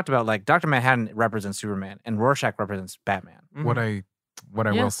Moore has talked about. Like Dr. Manhattan represents Superman and Rorschach represents Batman. What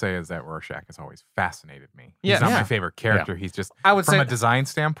I Yeah. will say is that Rorschach has always fascinated me. Yeah. He's not Yeah. my favorite character. He's just I would from say a design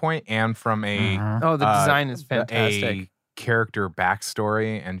standpoint and from a Mhm. Oh, the design is a fantastic. character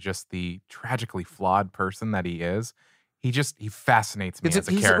backstory and just the tragically flawed person that he is. He fascinates me as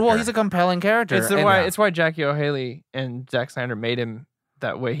a character. Well, he's a compelling character. It's and- why it's why Jackie O'Haley and Zack Snyder made him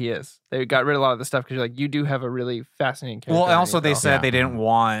that way he is. They got rid of a lot of the stuff because you're like, you do have a really fascinating character. Well, and also they underneath it said Yeah. they didn't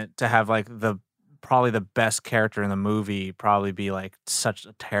want to have like probably the best characher in the movie probably be like such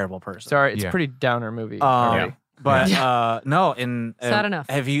a terrible all. person. Sorry, it's Yeah. a pretty downer movie. Um, already. But Yeah. no, in Sad enough.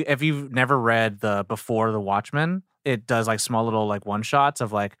 Have you never read the Before the Watchmen? It does like small little like one shots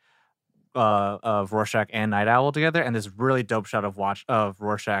of like of Rorschach and Night Owl together, and this really dope shot of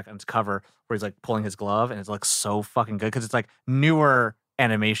Rorschach on its cover where he's like pulling his glove, and it looks so fucking good because it's like newer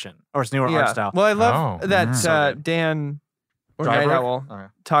animation or it's newer art style. Well, I love Oh, that so good. Dan or Night Dryberg? Owl Okay.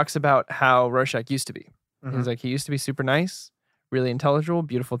 talks about how Rorschach used to be. Mhm. He's like, he used to be super nice, really intelligible,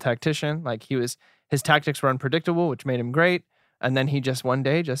 beautiful tactician. Like his tactics were unpredictable, which made him great. And then he just one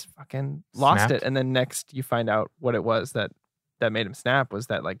day just fucking lost Snapped. it. And then next you find out what it was that made him snap was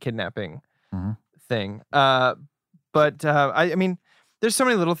that like kidnapping Mhm. thing. I mean, there's so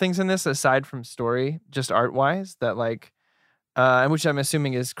many little things in this aside from story, just art wise, that like, and which I'm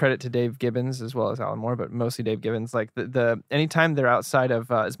assuming is credit to Dave Gibbons as well as Alan Moore, but mostly Dave Gibbons. Like the anytime they're outside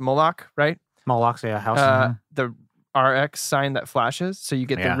of is Moloch, right? Moloch's house. The RX sign that flashes, so you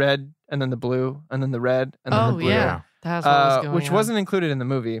get the red and then the blue and then the red and then the blue. Yeah, that's what was going which on. wasn't included in the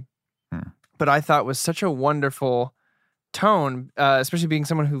movie, but I thought was such a wonderful tone, especially being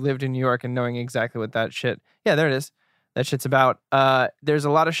someone who lived in New York and knowing exactly what that shit. Yeah, there it is. That shit's about. There's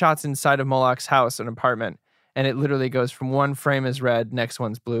a lot of shots inside of Moloch's house, an apartment, and it literally goes from one frame is red, next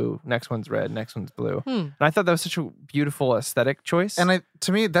one's blue, next one's red, next one's blue. And I thought that was such a beautiful aesthetic choice. And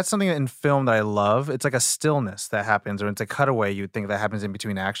to me, that's something in film that I love. It's like a stillness that happens, or it's a cutaway. You'd think that happens in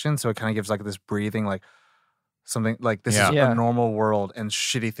between action, so it kind of gives like this breathing, like something like this is a normal world, and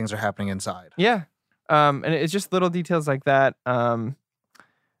shitty things are happening inside. Yeah, and it's just little details like that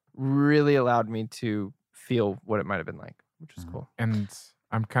really allowed me to feel what it might have been like, which was cool. And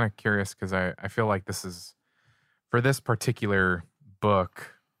I'm kind of curious because I feel like this is, for this particular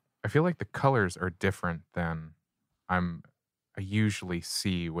book, I feel like the colors are different than I usually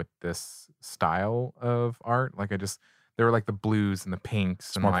see with this style of art. Like there were like the blues and the pinks.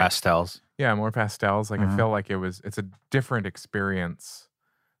 It's and more like, pastels. Yeah, more pastels. Like I feel like it's a different experience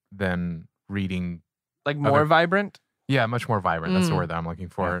than reading. Like more vibrant? Yeah, much more vibrant. That's the word that I'm looking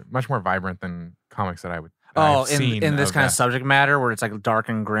for. Yeah. Much more vibrant than comics that I've in this kind of subject matter where it's like dark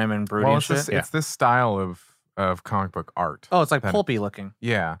and grim and broody and shit? It's this style of comic book art. Oh, it's like pulpy looking.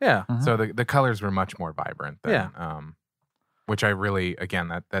 Yeah. Yeah. So the colors were much more vibrant than, which I really, again,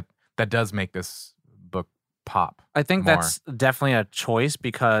 that does make this book pop. I think more. that's definitely a choice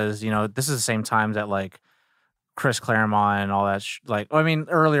because, this is the same time that like Chris Claremont and all that.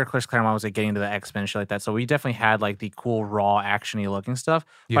 Earlier Chris Claremont was like getting into the X-Men and shit like that. So we definitely had like the cool, raw, actiony looking stuff.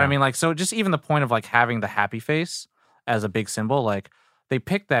 Yeah. But so just even the point of like having the happy face as a big symbol, like they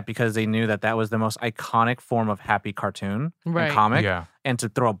picked that because they knew that was the most iconic form of happy cartoon and comic. Yeah. And to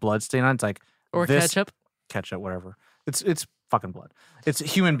throw a blood stain on, it's like or ketchup, whatever. It's fucking blood. It's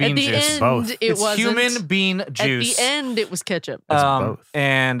human bean At the juice. end, Both. It It's wasn't. human bean juice. At the end, it was ketchup. Both.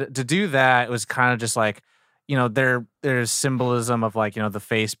 And to do that, it was kind of just like, there's symbolism of like, the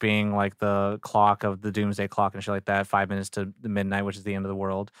face being like the clock of the doomsday clock and shit like that, 5 minutes to the midnight, which is the end of the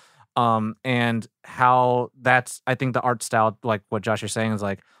world. And how that's, I think the art style, like what Josh, you're saying is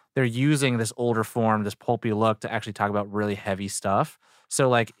like, they're using this older form, this pulpy look to actually talk about really heavy stuff. So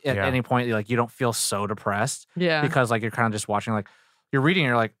like at any point, like you don't feel so depressed. Yeah. Because like you're kind of just watching, like you're reading,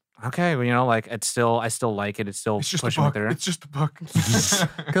 you're like, okay, well, like I still like it. It's still just pushing a me book. through. It's just a book.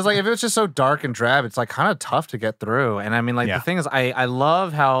 Because like if it was just so dark and drab, it's like kind of tough to get through. And I mean, like the thing is, I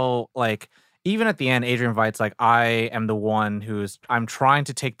love how like even at the end, Adrian Veidt's like, I am the one I'm trying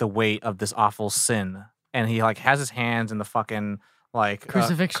to take the weight of this awful sin, and he like has his hands in the fucking like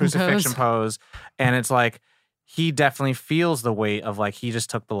crucifixion pose, and it's like he definitely feels the weight of like he just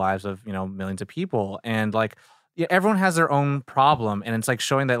took the lives of millions of people, and like everyone has their own problem, and it's like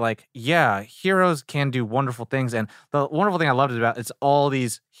showing that like heroes can do wonderful things, and the wonderful thing I loved about it's all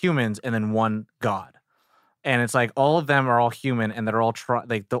these humans and then one god, and it's like all of them are all human and they're all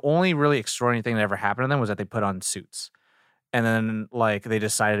like the only really extraordinary thing that ever happened to them was that they put on suits, and then like they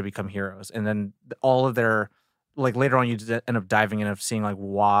decided to become heroes, and then all of their like later on you end up diving in of seeing like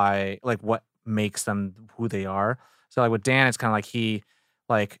why, like what makes them who they are. So like with Dan, it's kind of like he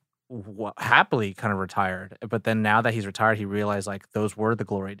like happily kind of retired, but then now that he's retired, he realized like those were the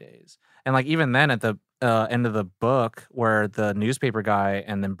glory days. And like even then at the end of the book where the newspaper guy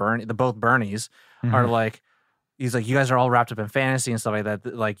and then both Bernies are like, he's like, you guys are all wrapped up in fantasy and stuff like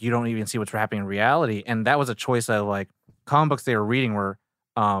that, like you don't even see what's happening in reality. And that was a choice of like comic books they were reading were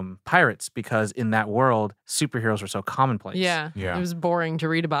pirates, because in that world superheroes were so commonplace. Yeah. Yeah. It was boring to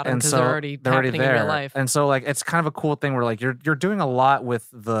read about them And because so they're already happening in real life. And so like it's kind of a cool thing where like you're doing a lot with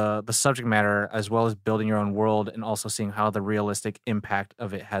the subject matter as well as building your own world and also seeing how the realistic impact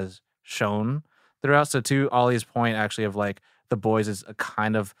of it has shown throughout. So to Ollie's point actually of like The Boys is a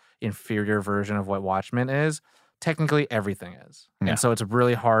kind of inferior version of what Watchmen is. Technically everything is. Yeah. And so it's a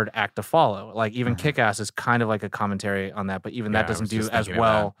really hard act to follow. Like even Kick-Ass is kind of like a commentary on that, but even that doesn't do as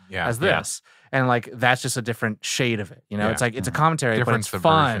well as this. And like that's just a different shade of it. It's like it's a commentary, Different but it's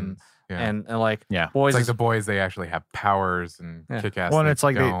fun. subversions. Yeah. And like It's Boys like is the Boys, they actually have powers, and Kick-Ass. Well, and they it's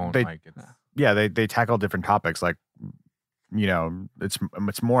like don't. they like it's, they tackle different topics. Like,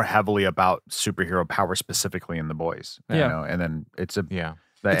 it's more heavily about superhero power specifically in The Boys. Yeah. And then it's a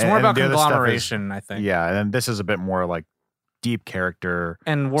it's more about the other stuff is- conglomeration, I think. Yeah, and then this is a bit more like deep character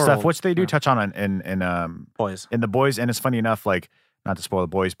And world stuff, which they do touch on in Boys. in The Boys. And it's funny enough, like not to spoil The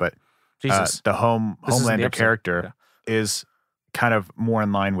Boys, but Jesus. the This isn't the Homelander episode. character is kind of more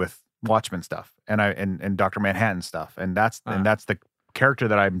in line with Watchmen stuff and Dr. Manhattan stuff, and that's the character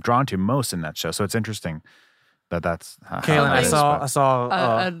that I'm drawn to most in that show. So it's interesting that's how Kaylin, that I is, saw but- I saw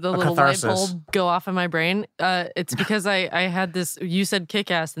the a little light catharsis. bulb go off in my brain. It's because I had this. You said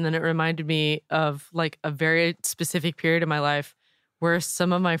kick-ass, and then it reminded me of like a very specific period of my life where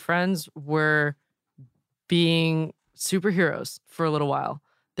some of my friends were being superheroes for a little while.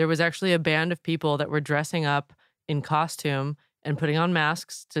 There was actually a band of people that were dressing up in costume and putting on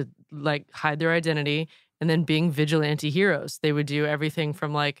masks to like hide their identity, and then being vigilante heroes. They would do everything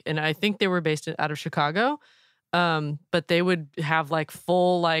from like, and I think they were based out of Chicago. But they would have like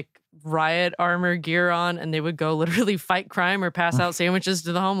full like riot armor gear on, and they would go literally fight crime or pass out sandwiches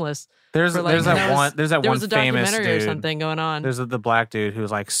to the homeless. There's for, like, there's there that was- one there's that There one was a famous documentary dude. or something going on. There's the black dude who's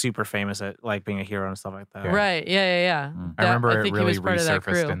like super famous at like being a hero and stuff like that. Yeah. Right? Yeah. I remember it think he really was part of that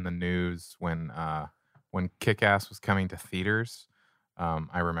resurfaced crew. in the news when Kick-Ass was coming to theaters.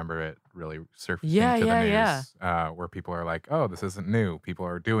 I remember it really surfacing Yeah, to the yeah, news, where people are like, "Oh, this isn't new. People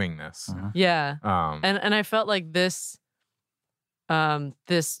are doing this." Yeah. Um, And I felt like this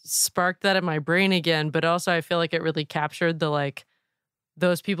sparked that in my brain again, but also I feel like it really captured the like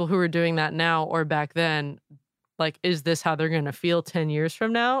those people who are doing that now or back then. Like, is this how they're gonna feel 10 years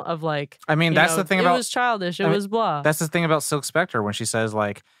from now? Of like, I mean, you that's know, the thing it about was childish. It I mean, was blah. that's the thing about Silk Spectre when she says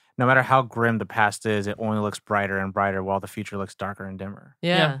like, no matter how grim the past is, it only looks brighter and brighter while the future looks darker and dimmer.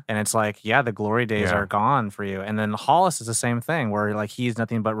 yeah. And it's like, yeah, the glory days Yeah. are gone for you. And then Hollis is the same thing, where like he's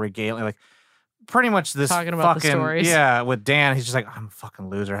nothing but regaling, like pretty much this Talking about the fucking stories. yeah. With Dan, he's just like, I'm a fucking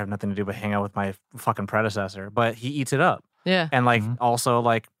loser. I have nothing to do but hang out with my fucking predecessor. But he eats it up, Yeah. and like also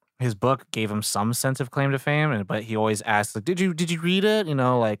like his book gave him some sense of claim to fame. And but he always asks like, did you read it? You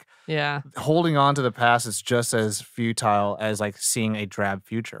know, like Yeah. Holding on to the past is just as futile as like seeing a drab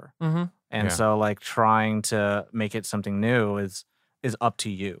future. Mm-hmm. And Yeah. so like trying to make it something new is up to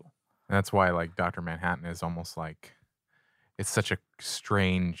you. that's why like Dr. Manhattan is almost like it's such a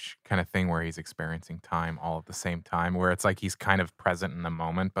strange kind of thing where he's experiencing time all at the same time, where it's like he's kind of present in the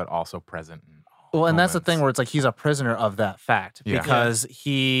moment, but also present in Well, and that's the moments. thing where it's like he's a prisoner of that fact. Yeah. Because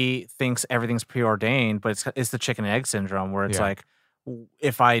he thinks everything's preordained, but it's the chicken and egg syndrome where it's Yeah. like,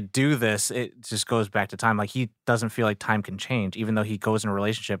 if I do this, it just goes back to time. Like he doesn't feel like time can change, even though he goes in a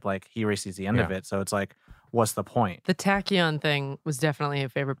relationship. Like he already sees the end of Yeah. it, so it's like, what's the point? The tachyon thing was definitely a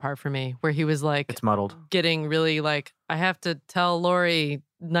favorite part for me, where he was like It's muddled. getting really like, I have to tell Lori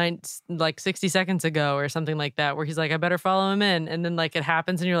 60 seconds ago or something like that, where he's like, I better follow him in. And then like it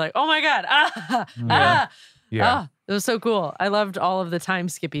happens and you're like, oh my God. Yeah. It was so cool. I loved all of the time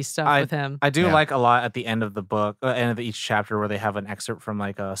skippy stuff with him. I do Yeah. like a lot at the end of the book, end of each chapter, where they have an excerpt from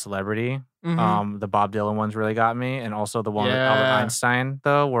like a celebrity. Mm-hmm. The Bob Dylan ones really got me, and also the one with Albert Yeah. Einstein,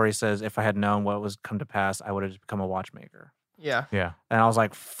 though, where he says, "If I had known what was come to pass, I would have just become a watchmaker." Yeah. Yeah. And I was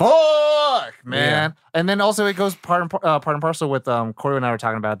like, Fuck, man. And then also it goes part and parcel with Corey and I were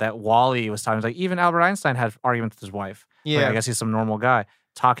talking about that. Wally was talking like even Albert Einstein had arguments with his wife. Like, Yeah. Oh, I guess he's some normal guy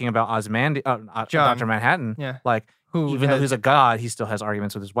talking about John. Dr. Manhattan. Yeah. Like Who even though has- he's a god, he still has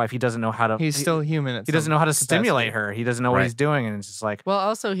arguments with his wife. He doesn't know how to. He's still human. At He doesn't some know how to capacity. stimulate her. He doesn't know what Right. he's doing, and it's just like, Well,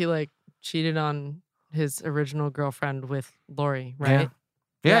 also he like cheated on his original girlfriend with Lori, right?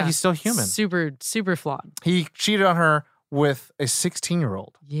 yeah, he's still human. Super, super flawed. He cheated on her with a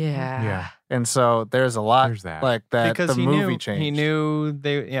 16-year-old. Yeah. Yeah. And so there's a lot There's that. like that Because the he movie knew, changed. He knew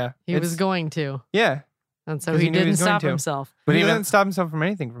they. Yeah. He was It's- going to. Yeah. And so 'Cause he, he knew he didn't was going stop to. himself. But But he even- didn't stop himself from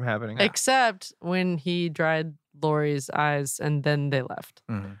anything from happening. Except when he dried Lori's eyes and then they left.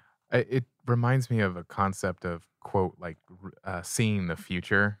 Mhm. It reminds me of a concept of quote like seeing the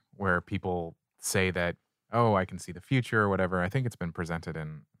future, where people say that, oh, I can see the future or whatever. I think it's been presented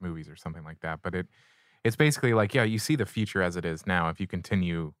in movies or something like that, but it's basically like, yeah, you see the future as it is now if you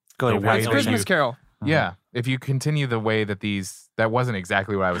continue Go the to way That's That's that Christmas you, Carol. yeah, if you continue the way that that wasn't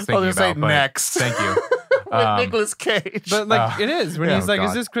exactly what I was I thinking was gonna say about, but next. thank you. with Nicolas Cage. But like it is when yeah, he's like, God.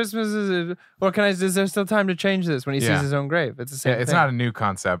 "Is this Christmas? Is it? Or can I? Is there still time to change this?" When he Yeah. sees his own grave, it's the same. Yeah, it's thing. not a new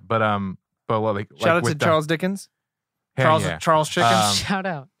concept, but like Shout out to with the- Charles Dickens. Yeah, Charles Chickens. Shout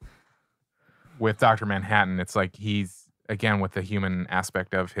out. with Dr. Manhattan, it's like he's again with the human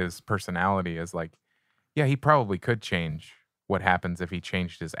aspect of his personality is like, yeah, he probably could change what happens if he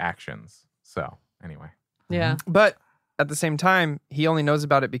changed his actions. So anyway, Yeah. But at the same time, he only knows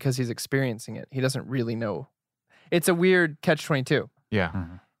about it because he's experiencing it. He doesn't really know. It's a weird catch-22. yeah,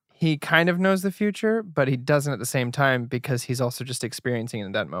 He kind of knows the future, but he doesn't at the same time because he's also just experiencing it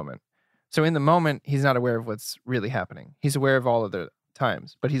in that moment. So in the moment, he's not aware of what's really happening. He's aware of all of the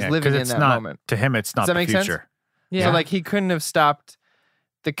times, but he's Yeah, living 'cause in it's that not, moment. To him, it's not that the make sense? future. Yeah. So like he couldn't have stopped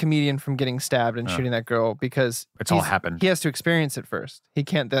the comedian from getting stabbed and shooting that girl because It's all happened. He has to experience it first. He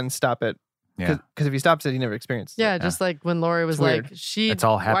can't then stop it. Yeah. Because if he stops it, he never experienced it. Yeah, just like when Lori was It's weird. like, It's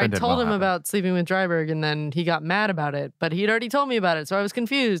all happened I and told will him happen. about sleeping with Dryberg, and then he got mad about it, but he'd already told me about it, so I was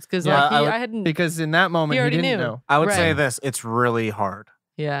confused because Yeah, I hadn't. Because in that moment, He he already didn't knew. know. I would Right. say this: it's really hard.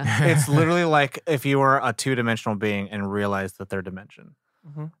 Yeah, It's literally like if you were a two-dimensional being and realized that they're dimension,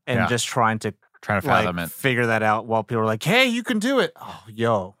 Mhm. and Yeah. just trying to fathom it. figure that out while people are like, "Hey, you can do it." Oh,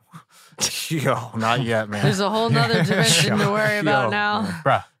 yo, not yet, man. there's a whole nother dimension to worry about Yo. now.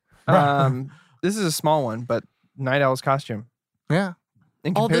 Bruh. This is a small one, but Night Owl's costume. Yeah.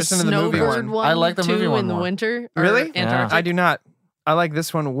 In All the comparison to the movie snowbird one. one, I like the too, movie one in the more. winter. or Really? Antarctic. I do not. I like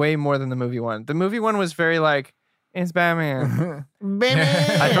this one way more than the movie one. The movie one was very like, it's Batman. Baby. I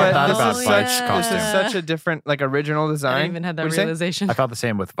felt But that this about is Veidt's such, costume. This is such a different, like, original I design. didn't even had that What'd you say? realization. I felt the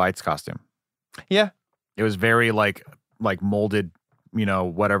same with Veidt's costume. Yeah. It was very like molded,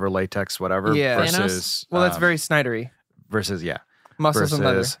 whatever latex, whatever. Yeah. Versus Well, that's very Snydery. versus Muscles and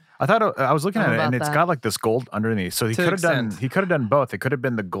leather. versus. I thought I was looking I at don't it, know and about it's that. got like this gold underneath. So he To could have done. extent. He could have done both. It could have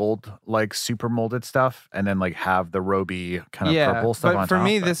been the gold, like super molded stuff, and then like have the roby kind of purple stuff but on for top.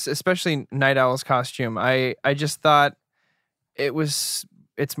 me, but- this, especially Night Owl's costume, I just thought it's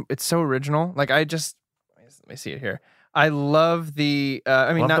so original. Like let me see it here. I love the.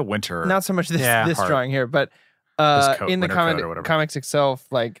 I mean, love not the winter. not so much this part. drawing here, but This coat, in the winter coat or whatever. comics itself,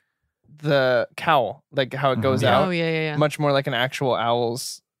 like the cowl, like how it goes Yeah. out, Oh yeah. much more like an actual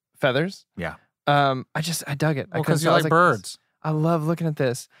owl's feathers. Yeah. I dug it. Well, I couldn't because you tell. I was like birds. I love looking at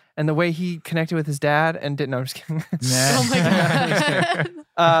this and the way he connected with his dad and didn't. No, I'm just kidding. Oh my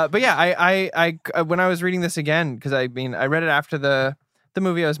god. But yeah, I when I was reading this again, because I read it after the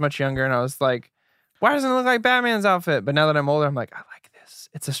movie. I was much younger, and I was like, why doesn't it look like Batman's outfit? But now that I'm older, I'm like, I like this.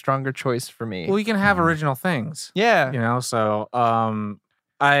 It's a stronger choice for me. Well, you can have original things, Yeah. So, I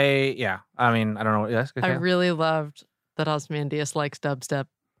don't know. Yes, I really loved that Osmandius likes dubstep.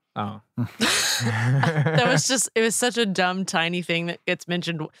 Oh, That was it was such a dumb, tiny thing that gets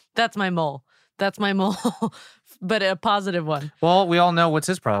mentioned. That's my mole. That's my mole. But a positive one. well, we all know what's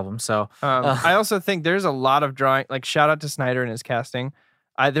his problem. So, I also think there's a lot of drawing. Like shout out to Snyder and his casting.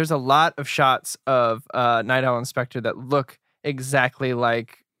 There's a lot of shots of Night Owl and Spectre that look exactly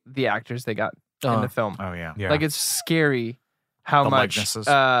like the actors they got in the film. Oh yeah. Yeah. Like it's scary how The much likenesses.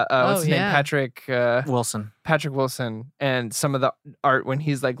 what's his name, yeah. Wilson. Wilson, and some of the art when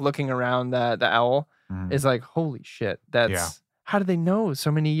he's like looking around the owl Mhm. is like, holy shit, that's Yeah. how do they know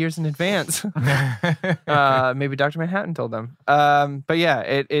so many years in advance? Maybe Dr. Manhattan told them. But yeah,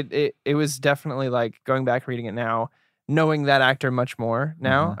 it was definitely like going back reading it now, knowing that actor much more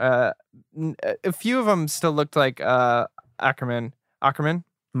now. A few of them still looked like Ackerman.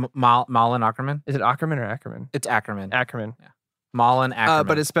 Malin Ackerman. Is it Ackerman or Ackerman? It's Ackerman. Ackerman. Malin Ackerman.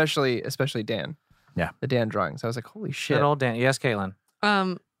 But especially Dan. Yeah. The Dan drawings. I was like, holy shit. good old Dan. Yes, Caitlin.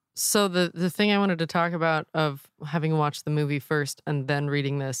 So the thing I wanted to talk about of having watched the movie first and then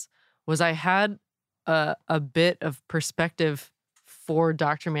reading this was I had a bit of perspective for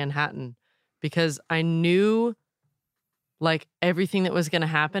Dr. Manhattan because I knew like everything that was going to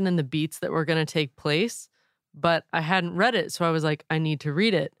happen and the beats that were going to take place, but I hadn't read it. So I was like, I need to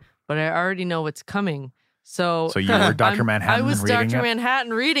read it, but I already know what's coming. So you were Dr. Manhattan I was reading Dr. it?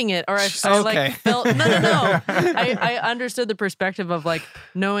 Manhattan reading it, or I Okay. like felt no. I understood the perspective of like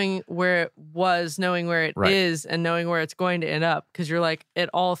knowing where it was, knowing where it is, Right. and knowing where it's going to end up. Because you're like at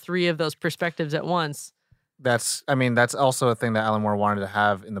all three of those perspectives at once. That's also a thing that Alan Moore wanted to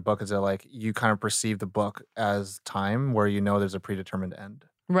have in the book is that like you kind of perceive the book as time where there's a predetermined end.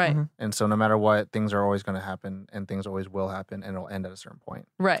 Right, Mhm. And so no matter what, things are always going to happen and things always will happen and it'll end at a certain point.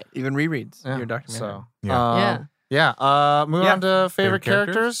 right. Even rereads. Yeah. You're Dr. Manhattan. So, Yeah. Moving Yeah. on to favorite Favorite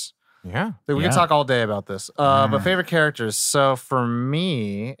characters? characters. Yeah. We Yeah. can talk all day about this. But favorite characters. So for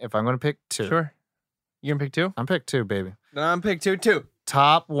me, if I'm going to pick two, Sure. You gonna pick two? I'm pick two, baby. Then I'm pick two too.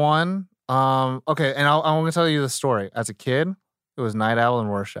 Top one. Okay, and I'm going to tell you the story. As a kid, it was Night Owl and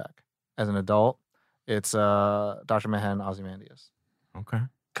Rorschach. As an adult, it's Dr. Manhattan, Ozymandias. Okay.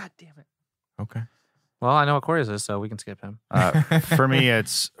 God damn it. Okay. Well, I know what Corey's is, so we can skip him. For me,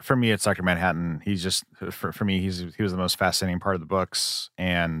 it's Dr. Manhattan. He's just for me, he was the most fascinating part of the books,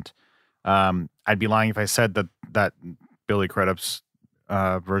 and I'd be lying if I said that Billy Crudup's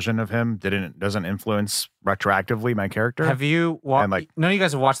version of him doesn't influence retroactively my character. Have you watched? And, like- none of you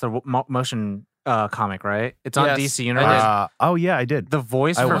guys have watched the motion comic, right? It's on Yes, DC I Universe. Oh yeah, I did. The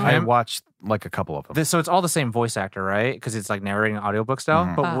voice I for him. watched like a couple of them. So it's all the same voice actor, right? Because it's like narrating an audiobook style.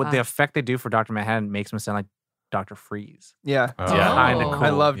 Mhm. But what the effect they do for Dr. Manhattan makes him sound like Dr. Freeze. Yeah. Oh. Yeah. Kind of Oh. cool. I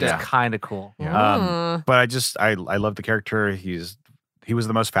loved it. It's kind of cool. Yeah. Uh, But I love the character. He's he was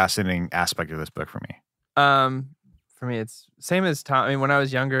the most fascinating aspect of this book for me. For me, it's same as Tom. I mean, when I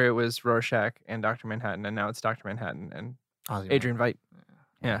was younger, it was Rorschach and Dr. Manhattan, and now it's Dr. Manhattan and Adrian Veidt.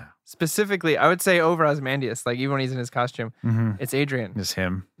 Yeah. Specifically, I would say over Ozymandias. Like even when he's in his costume, it's Adrian. It's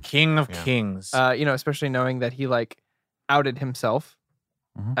him. King of Kings. Especially knowing that he like outed himself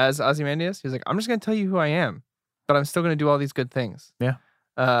as Ozymandias. He's like, I'm just gonna tell you who I am, but I'm still gonna do all these good things. Yeah.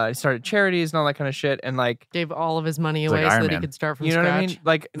 He started charities and all that kind of shit, and like Gave all of his money It's like away so Iron that he Man. could start from you know scratch. what I mean?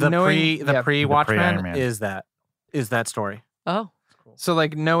 Like the knowing pre Iron Watchmen Man. is that story. Oh, So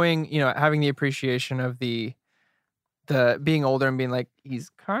like knowing, having the appreciation of the being older and being like, he's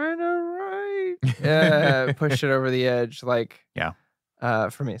kind of right. Pushed it over the edge. Like,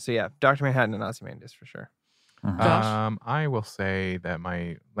 for me. So yeah, Dr. Manhattan and Ozymandias for sure. Josh? I will say that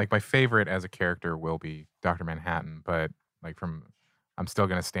my favorite as a character will be Dr. Manhattan, but I'm still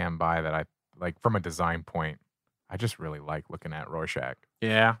gonna stand by that. From a design point, I just really like looking at Rorschach.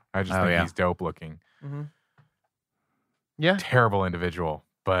 Yeah. I just think he's dope looking. Yeah. Terrible individual,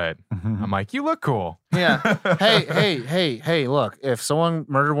 but I'm like, you look cool. Yeah. hey, look, if someone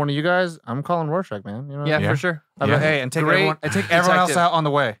murdered one of you guys, I'm calling Rorschach, man. You know? Yeah, Yeah. for sure. I'd be like, hey, and take everyone else detective. out on the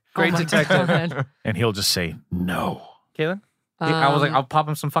way. Great oh my detective. God. And he'll just say no. Kaylin? I was like, Um, I'll pop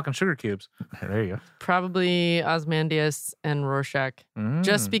him some fucking sugar cubes. There you go. Probably Ozymandias and Rorschach,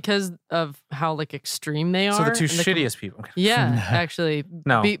 just because of how like extreme they are. So the two and shittiest people. Yeah, actually.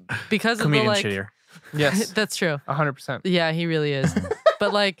 No. Because of the Comedian like. shittier. Yes. That's true. 100%. Yeah, he really is.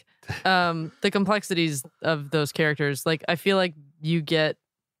 But like, the complexities of those characters, like I feel like you get,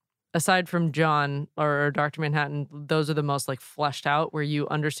 aside from John or Dr. Manhattan, those are the most like fleshed out, where you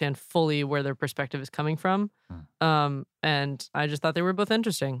understand fully where their perspective is coming from. And I just thought they were both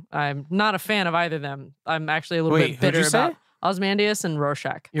interesting. I'm not a fan of either of them. I'm actually a little Wait, bit who'd bitter you say? about Ozymandias and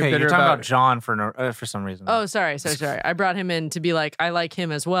Rorschach. You're You're bitter talking about about John for some reason. Oh, sorry. I brought him in to be like, I like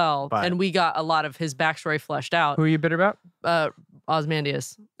him as well, But- and we got a lot of his backstory fleshed out. who are you bitter about?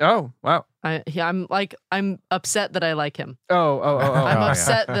 Ozymandias. Oh, wow. I'm upset that I like him. Oh. I'm yeah.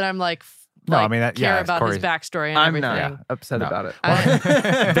 upset that I'm like, No, I like, mean, that- care yeah, about Corey's- his backstory and I'm everything. not upset No. about it.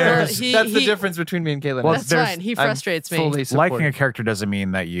 That's That's the difference between me and Kaylin. Well, That's there's- fine. He I'm frustrates me. fully Liking a supportive. character doesn't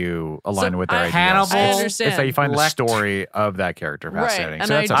mean that you align So with their I- ideas. Hannibal- I I understand. It's that you find the Lect- story of that character Right, fascinating. and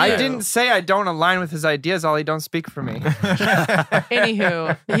So that's I okay. I do. didn't say I don't align with his ideas. Ollie, don't speak for me.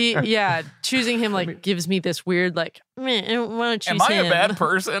 Anywho, choosing him like gives me this weird like, meh, I don't want to choose him.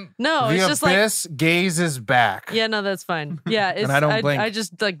 person? No, the it's just like, abyss gazes back. yeah, no, that's fine. Yeah, it's, I don't blink. I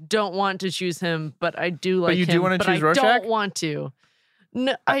just like don't want to choose him, but I do like you him. do wanna but choose I Rorschach? don't want to.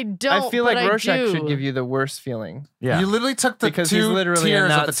 No, I don't. I feel but like Rorschach do. should give you the worst feeling. Yeah. You literally took the Because he's two literally a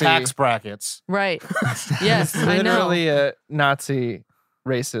tiers of the Nazi. tax brackets. Right. Yes, I know. Literally a Nazi,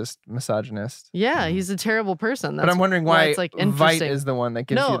 racist, misogynist. Yeah, he's a terrible person. But I'm wondering why it's like Veidt interesting. is the one that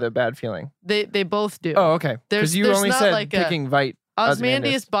gives No. you the bad feeling. They both do. Oh, okay. There's- Because you there's only not said like a- picking Veidt.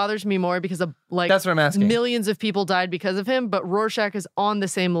 Ozymandias bothers me more because of like That's what I'm asking. millions of people died because of him, but Rorschach is on the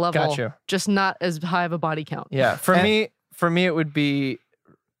same level, Got you. just not as high of a body count. Yeah, for And- me, it would be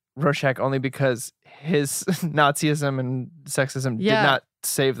Rorschach only because his Nazism and sexism Yeah. did not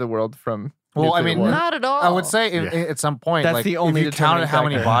save the world from. Well, I nuclear mean, war. Not at all. I would say at some point, That's like the only if you counted determining how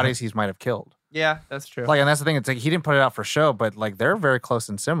many factor. bodies he might have killed. Yeah, that's true. Like, and that's the thing. It's like he didn't put it out for show, but like they're very close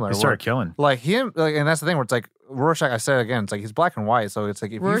and similar. They where- started killing. Like him, like, and that's the thing where it's like Rorschach. I said it again, it's like he's black and white, so it's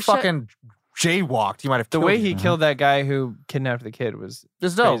like if Rorschach- you fucking jaywalked, he might have the killed way you. he killed that guy who kidnapped the kid was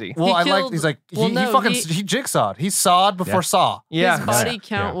It's dope. crazy. Well, He I like. killed- He's like well, he no, fucking he- he jigsawed. He sawed before Yeah. saw. yeah. his body Yeah.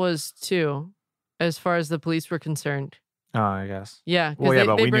 count Yeah. was 2, as far as the police were concerned. Oh, I guess. Yeah, because Well, yeah,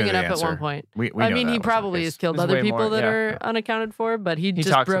 but they we bring knew it the up at one answer. point. We I know mean, that he wasn't the probably case. has killed There's other way people more, that yeah, are yeah. unaccounted for, but he just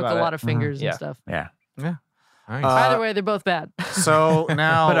talks broke a about lot it. of fingers Yeah. and stuff. Yeah. Nice. Either way, they're both bad. So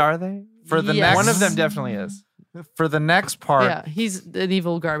now, But are they? for the Yes. next One of them definitely is. for the next part, Yeah, he's an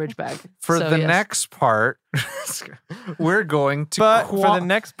evil garbage bag. for So, the yes. next part, we're going to. But for the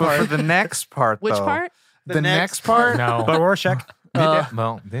next but part, for the next part, Which though, part? The next part, No. But Rorschach.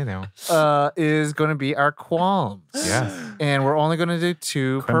 Well, they know. is going to be our qualms. Yes. And we're only going to do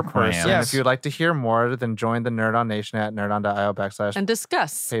 2 per Qualms. person. Yes. If you'd like to hear more, then join the Nerd On Nation at nerdon.io/ And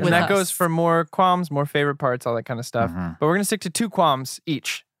discuss. Page with and that us. goes for more qualms, more favorite parts, all that kind of stuff. Mhm. But we're gonna stick to 2 qualms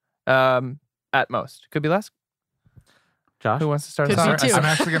each, at most. Could be less. Josh? Who wants to start Could us be off? 2. I'm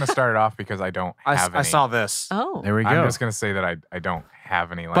actually going to start it off because I don't have any. I saw this. Oh. There we go. I'm just going to say that I don't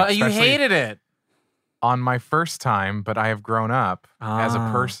have any. Like, But you especially hated it. on my first time, but I have grown up as a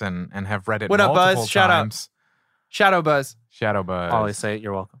Ah. person and have read it What up, multiple Buzz? Shout out. times. Shadow Buzz. Shadow Buzz. Always say it.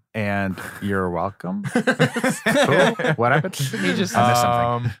 You're welcome. And you're welcome. Cool. What happened? He just I missed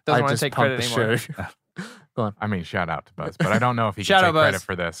something. doesn't I want to just take pumped credit the anymore. shit. on. I mean, shout out to Buzz, but I don't know if he Shout can out, take credit Buzz.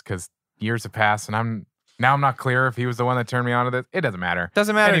 for this because years have passed, and I'm not clear if he was the one that turned me on to this. It doesn't matter.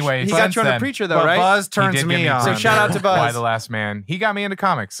 Doesn't matter. Anyway, he got since you on then- a preacher though, But right? Buzz He turns did get me on. So shout out to Buzz. Why the Last Man. He got me into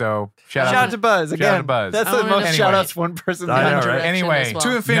comics, so shout Shout out to Buzz Shout again. out to Buzz. That's I the wanted most to- shout Anyway. outs one person. I know, done. right? Direction Anyway, as well.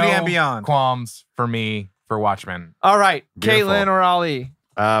 To infinity no and beyond. qualms for me for Watchmen. All right, Beautiful. Caitlin or Ollie.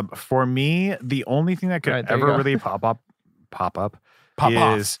 For me, the only thing that could Right, there you ever go. really pop up Pop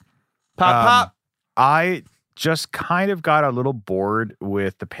off. is Pop. I just kind of got a little bored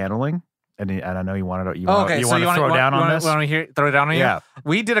with the paneling, and I know you wanted to you want to throw down on this. Want to throw it down on you? Yeah,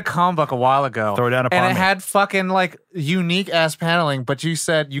 We did a comic book a while ago. throw it down upon and it me. had fucking like Unique ass paneling, but you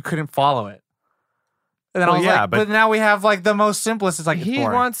said you couldn't follow it. and then Well, I was yeah, like, but- but now we have like the most simplest. It's like it's He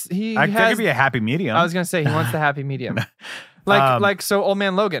boring. wants. He I has. could be a happy medium. I was gonna say he wants the happy medium. Like so, Old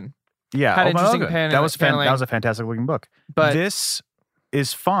Man Logan. yeah, had oh, interesting okay. paneling- that was paneling. that was a fantastic looking book. But This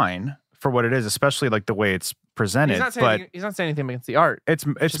is fine for what it is, especially like the way it's presented. he's not saying anything against the art. It's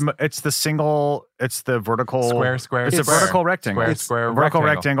the vertical Square. It's a square. vertical rectangle. Square, It's square, a vertical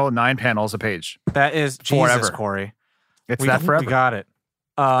rectangle. rectangle, 9 panels a page. That is Forever. Jesus, Corey. It's We, that forever. We got it.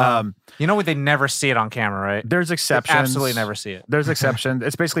 You know what? They never see it on camera, right? There's They exceptions. absolutely never see it. There's exceptions.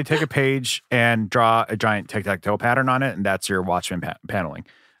 It's basically take a page and draw a giant tic-tac-toe pattern on it, and that's your Watchmen paneling.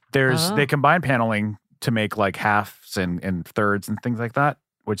 Oh. They combine paneling to make like halves and thirds and things like that,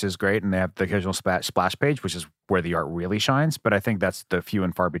 which is great. And they have the occasional splash page, which is where the art really shines. But I think that's the few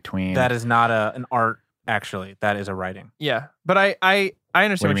and far between. That is not an art. Actually, that is a writing. Yeah, but I understand What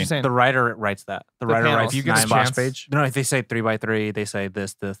what, do you you're saying. The writer writes that. The The writer panels. writes If you get a 9 chance- splash page. No, if they say 3x3, they say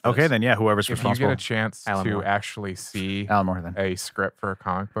this. Okay, then yeah, whoever's If you responsible. get a chance Alan to Moore. actually see Alan Moore then. a script for a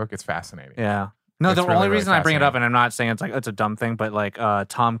comic book, it's fascinating. Yeah. No, It's the really, only really reason I bring it up, fascinating. and I'm not saying it's like it's a dumb thing, but like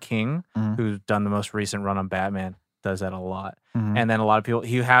Tom King, Mhm. who's done the most recent run on Batman, does that a lot. Mhm. And then a lot of people,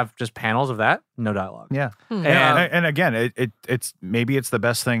 you have just panels of that, no dialogue. Yeah. Hmm. And again, it's maybe it's the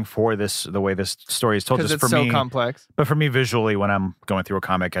best thing for the way this story is told. because Just it's for so me, complex. but for me visually, when I'm going through a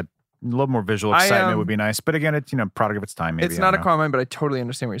comic, a little more visual I, excitement would be nice. But again, it's product of its time. Maybe It's I not a don't know. comment, but I totally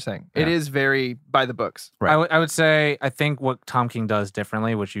understand what you're saying. It Yeah. is very by the books. Right. I would say, I think what Tom King does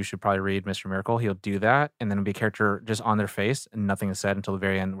differently, which you should probably read Mr. Miracle, he'll do that, and then it'll be a character just on their face, and nothing is said until the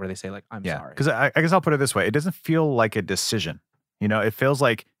very end where they say, like, I'm Yeah, sorry. because I guess I'll put it this way: it doesn't feel like a decision. It feels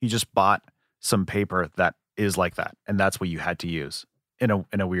like you just bought some paper that is like that, and that's what you had to use in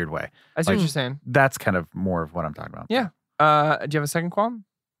a weird way. I see Like- what you're saying. That's kind of more of what I'm talking about. Yeah. Do you have a second qualm?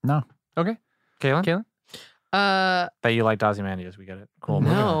 No. Okay. Kaylin? Caitlin? That you like Ozymandias, we get it. Cool.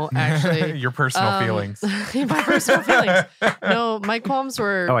 No, actually. Your personal feelings. My personal feelings. No, my qualms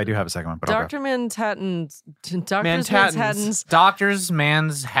were Oh, I do have a second one, but I'll go. Dr. Manhattan's Manhattan's. Doctors,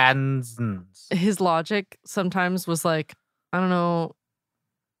 Manhattan's. his logic sometimes was like, I don't know.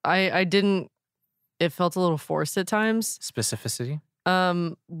 I didn't. It felt a little forced at times. Specificity.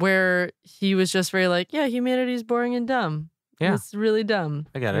 Where he was just very like, yeah, humanity's boring and dumb. Yeah. It's really dumb.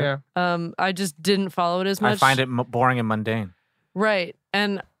 I get it. Yeah. I just didn't follow it as much. I find it boring and mundane. Right.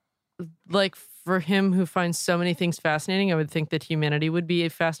 And like for him who finds so many things fascinating, I would think that humanity would be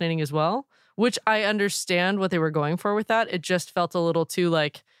fascinating as well, which I understand what they were going for with that. It just felt a little too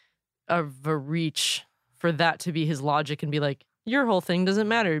like of a reach for that to be his logic and be like, your whole thing doesn't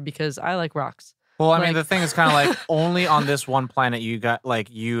matter because I like rocks. Well, I mean, Like- the thing is kind of like only on this one planet you got like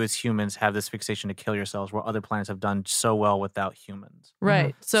you as humans have this fixation to kill yourselves, where other planets have done so well without humans.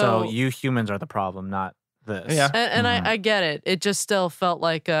 Right. So you humans are the problem, not this. Yeah. And I get it. It just still felt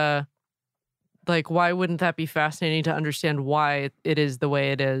like why wouldn't that be fascinating to understand why it is the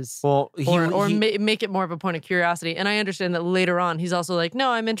way it is? Well, Make it more of a point of curiosity. And I understand that later on he's also like, no,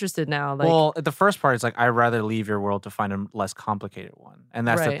 I'm interested now. Like, well, the first part is like I'd rather leave your world to find a less complicated one, and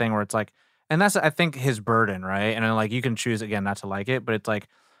that's the Right. thing where it's like, and that's I think his burden, right? And then like you can choose again not to like it, but it's like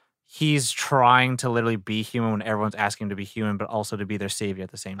he's trying to literally be human when everyone's asking him to be human, but also to be their savior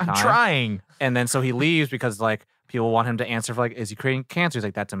at the same time. I'm trying. And then so he leaves because like people want him to answer for like, is he creating cancer? He's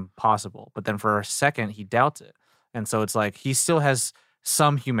like, that's impossible. But then for a second he doubts it. And so it's like he still has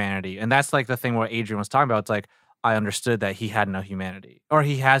some humanity. And that's like the thing where Adrian was talking about. It's like, I understood that he had no humanity. Or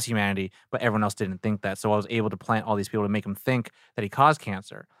he has humanity, but everyone else didn't think that. So I was able to plant all these people to make him think that he caused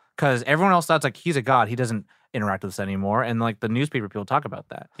cancer. Because everyone else thought like he's a god. He doesn't interact with us anymore. And like the newspaper people talk about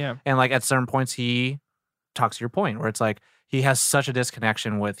that. Yeah. And like at certain points he talks to your point where it's like he has such a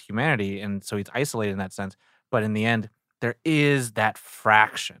disconnection with humanity. And so he's isolated in that sense. But in the end, there is that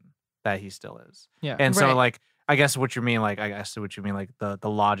fraction that he still is. Yeah. And so Right. like I guess what you mean like the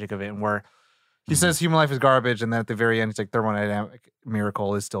logic of it and where He says human life is garbage, and then at the very end, he's like, thermodynamic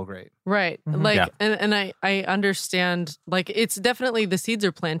miracle is still great. Right. Mhm. Like, Yeah. and I understand, like, it's definitely the seeds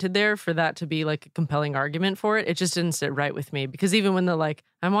are planted there for that to be like a compelling argument for it. It just didn't sit right with me because even when they're like,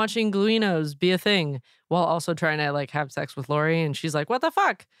 I'm watching Gluinos be a thing while also trying to like have sex with Lori, and she's like, what the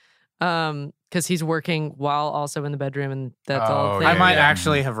fuck? Because he's working while also in the bedroom, and that's all. Oh, clear. I might yeah.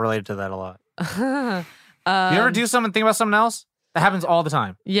 actually have related to that a lot. You You ever do something, think about something else? That happens all the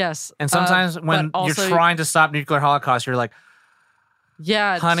time. Yes. And sometimes but when you're also- trying to stop nuclear holocaust, you're like,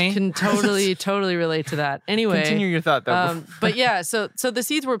 yeah, honey. can totally relate to that. Anyway, Continue your thought though. but yeah, so the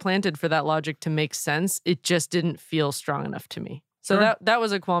seeds were planted for that logic to make sense. It just didn't feel strong enough to me. So Sure. that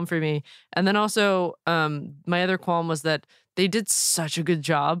was a qualm for me. And then also, my other qualm was that they did such a good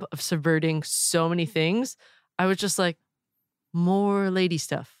job of subverting so many things. I was just like, more lady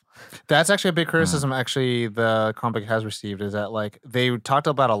stuff. That's actually a big criticism. Actually, the comic has received is that like they talked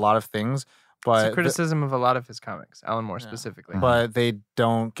about a lot of things, It's but a criticism of a lot of his comics, Alan Moore Yeah. specifically. but they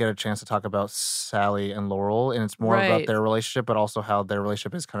don't get a chance to talk about Sally and Laurel, and it's more about Right. their relationship, but also how their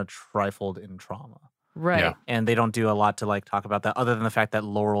relationship is kind of trifled in trauma. Right. Yeah. and they don't do a lot to like talk about that other than the fact that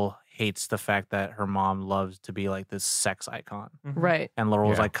Laurel hates the fact that her mom loves to be like this sex icon. Right. And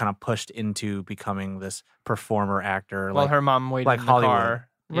Laurel's Yeah. like kind of pushed into becoming this performer actor. While like, her mom waited like in the Hollywood. car.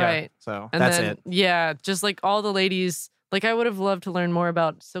 Yeah. Right. so And that's then, it. Yeah, just like all the ladies. Like I would have loved to learn more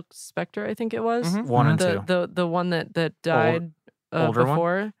about Silk Spectre. I think it was Mhm. One and two. the one that died older one?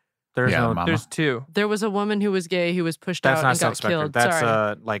 before. There's Yeah, no Mama. There's two. There was a woman who was gay who was pushed that's out not and Silk got Spectre. killed. That's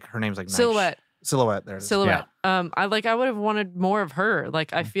Sorry. like her name's like Night. Silhouette. There it is. Silhouette. I would have wanted more of her.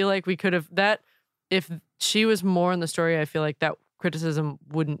 Like I feel like we could have that if she was more in the story, I feel like that criticism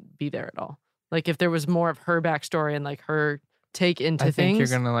wouldn't be there at all. Like if there was more of her backstory and like her take into I think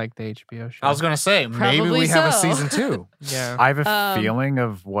things. you're gonna like the HBO show. I was gonna say Maybe Probably we have a so. season 2. yeah. I have a Um, feeling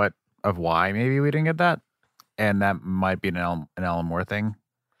of why maybe we didn't get that, and that might be an Alan Moore thing.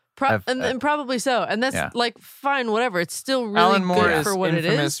 and probably so. And that's Yeah. like fine, whatever. It's still really Alan Moore good is for what it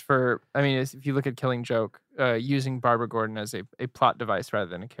infamous is. for. I mean, if you look at Killing Joke, using Barbara Gordon as a plot device rather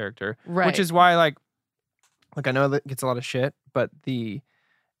than a character, Right. which is why like I know that gets a lot of shit, but the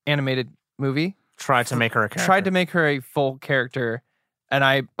animated movie tried to make her a character. tried to make her a full character, and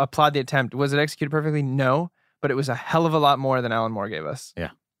I applaud the attempt. Was it executed perfectly? No, but it was a hell of a lot more than Alan Moore gave us.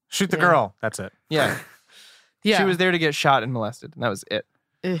 shoot the Yeah. girl. That's it. Yeah, yeah. she was there to get shot and molested, and that was it.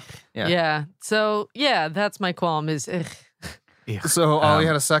 Ugh. Yeah. Yeah. So yeah, that's my qualm is ugh. So Ollie Um,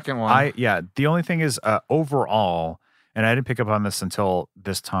 had a second one. The only thing is overall, and I didn't pick up on this until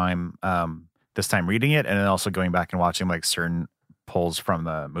this time reading it, and then also going back and watching like certain polls from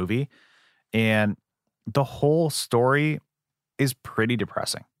the movie, and the whole story is pretty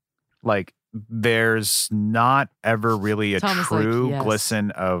depressing. Like there's not ever really a Tom is like, true yes.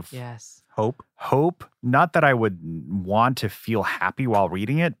 glisten of Yes. hope. Not that I would want to feel happy while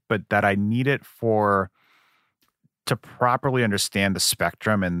reading it, but that I need it to properly understand the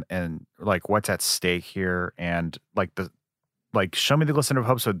spectrum and like what's at stake here, and like show me the glisten of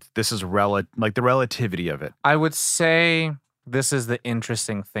hope. So this is like the relativity of it. I would say this is the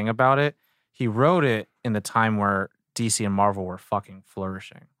interesting thing about it. He wrote it in the time where DC and Marvel were fucking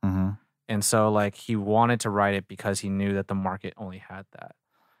flourishing. Mm-hmm. And so like he wanted to write it because he knew that the market only had that.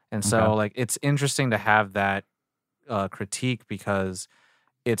 And so Okay. like it's interesting to have that critique because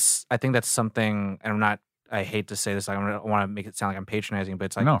I think that's something, and I hate to say this, like, I don't want to make it sound like I'm patronizing, but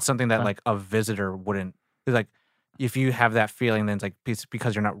it's like No, it's something that fine. like a visitor wouldn't, it's like if you have that feeling, then it's like it's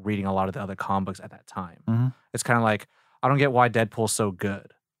because you're not reading a lot of the other comic books at that time. Mhm. It's kind of like, I don't get why Deadpool's so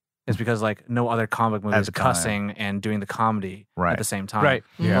good. It's because like no other comic movie At is the time. cussing and doing the comedy Right. at the same time. Right.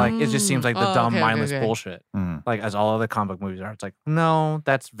 Yeah. Like it just seems like the Oh, dumb, okay, mindless okay. bullshit. Mhm. Like as all other comic book movies are. It's like, no,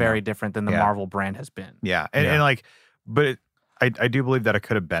 that's very different than the Yeah. Marvel brand has been. Yeah. And like, but I do believe that it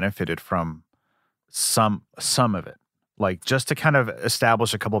could have benefited from some of it. Like just to kind of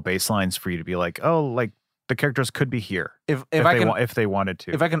establish a couple baselines for you to be like, oh, like the characters could be here If if I can if they wanted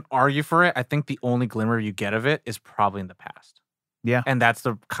to. if I can argue for it, I think the only glimmer you get of it is probably in the past. Yeah. And that's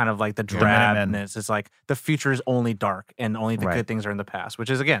the kind of like the The Minutemen. drabness. It's like the future is only dark and only the Right. good things are in the past, which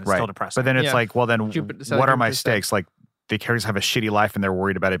is again Right. still depressing. But then it's Yeah. like, well, then Jupiter- so what are my Jupiter said- stakes? Like the characters have a shitty life and they're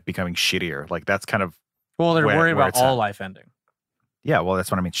worried about it becoming shittier. Like that's kind of well, they're where- worried where about it's all at. life ending. yeah. Well, that's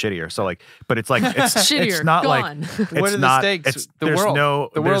what I mean, shittier. So like, but it's like it's Shittier. it's not like gone. it's What are the not, stakes? It's, The there's world. No,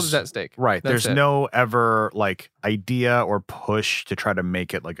 The world there's- is at stake. Right. That's There's it. no ever like idea or push to try to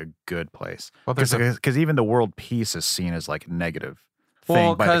make it like a good place. Well, there's Because even the world peace is seen as like a negative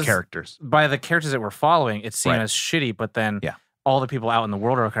Well, thing by the 'cause characters. By the characters that we're following, it's seen Right. as shitty, but then Yeah. all the people out in the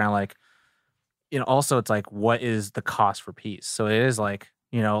world are kind of like, also it's like, what is the cost for peace? So it is like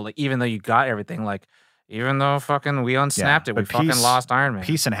You know, like even though you got everything, like even though fucking we unsnapped it, we but fucking peace- lost Iron Man.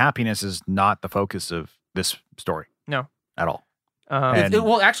 Peace and happiness is not the focus of this story. No. At all. Um,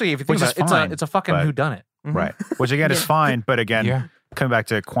 Well, actually, if you think Which is about it, fine, it's a fucking but- whodunit. mhm. Right. Which again is fine, but again, Yeah. coming back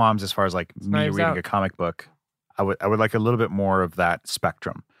to qualms as far as like me Knives reading Out. a comic book, I would like a little bit more of that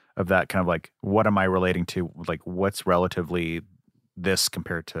spectrum of that kind of like what am I relating to? Like what's relatively this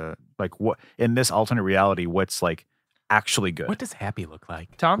compared to like what in this alternate reality, what's like actually good? What does happy look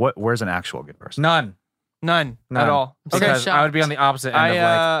like? Tom? Where's an actual good person? None. None None. at all. Okay. Because I would be on the opposite end of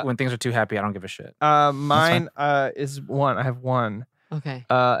I, like when things are too happy, I don't give a shit. Mine is one. I have one. Okay.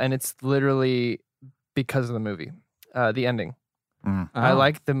 And it's literally because of the movie, the ending. I Oh.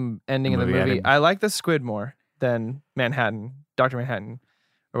 like the ending of the movie movie. ending. I like the squid more than Manhattan, Dr. Manhattan,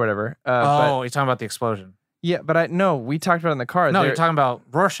 or whatever. Oh, you're talking about the explosion. Yeah, but we talked about it in the car. No, There- you're talking about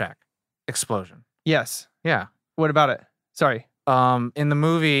Rorschach explosion. Yes. Yeah. What about it? Sorry. In the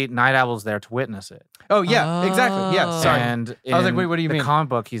movie, Night Owl's there to witness it. Oh yeah, exactly. Yeah. Oh. Sorry. And I was like, in wait, what do you the mean? comic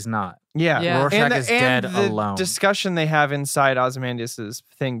book, he's not. Yeah. Yeah. Rorschach and is dead the alone. discussion they have inside Ozymandias's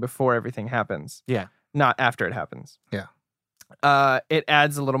thing before everything happens. Yeah. Not after it happens. Yeah. It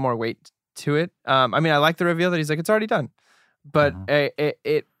adds a little more weight to it. I mean, I like the reveal that he's like, it's already done, but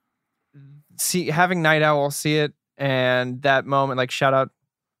it having Night Owl see it and that moment, like shout out,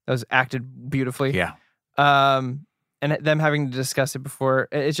 that was acted beautifully. Yeah. And them having to discuss it before,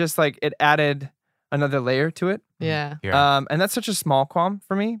 it's just like it added another layer to it. Yeah. Yeah. And that's such a small qualm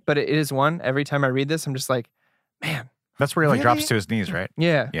for me, but it is one. Every time I read this, I'm just like, man, That's where he like drops Really? to his knees, right?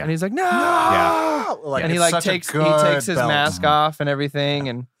 yeah. Yeah. And he's like, no. Yeah. Like, And he it's like such a takes good his belt. mask off and everything,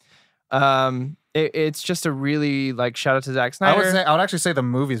 and it's just a really like shout out to Zack Snyder. I would actually say the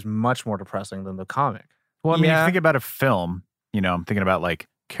movie's much more depressing than the comic. Well, I mean, if Yeah. you think about a film, I'm thinking about like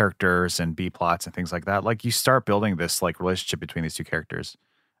characters and B plots and things like that. Like you start building this like relationship between these two characters,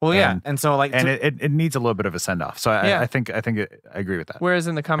 Well, yeah. And- And so, like, and it needs a little bit of a send off. So Yeah. I think I agree with that. Whereas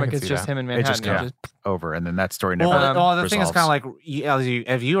in the comic, can it's see just that. him and It Manhattan. just and goes over, and then that story never. well, the thing is resolves. kind of like,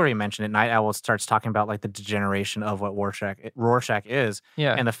 as you already mentioned it, Night Owl starts talking about like the degeneration of what Rorschach is.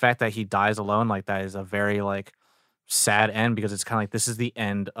 yeah, And the fact that he dies alone like that is a very like sad end because it's kind of like this is the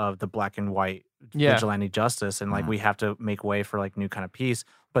end of the black and white Yeah. vigilante justice, and like Mhm. we have to make way for like new kind of peace.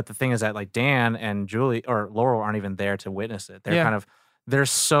 But the thing is that like Dan and Julie or Laurel aren't even there to witness it. They're Yeah. they're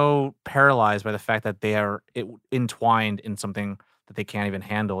so paralyzed by the fact that they are entwined in something that they can't even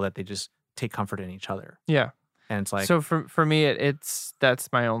handle that they just take comfort in each other. yeah. And it's like So for me, that's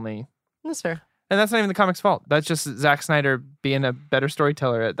my only, That's fair. and that's not even the comic's fault. That's just Zack Snyder being a better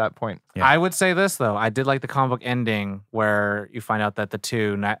storyteller at that point. Yeah. I would say this though. I did like the comic book ending where you find out that the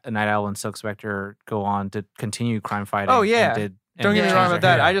two Night Owl and Silk Spectre go on to continue crime fighting. Oh, yeah. and Don't get me Yeah. wrong about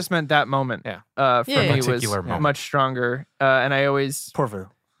that. Yeah. I just meant that moment. Yeah. For Yeah, me yeah. was Particular moment. much stronger. And I always, Poor Vu.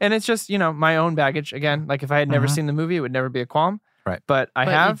 and it's just my own baggage again. Like if I had never Mhm. seen the movie, it would never be a qualm. Right. But I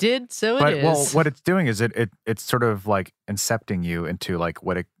But have. you did, so But it is. well, what it's doing is it's sort of like incepting you into like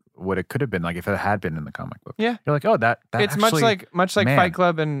what it could have been like if it had been in the comic book. Yeah. You're like, oh, that It's actually, much like man. Fight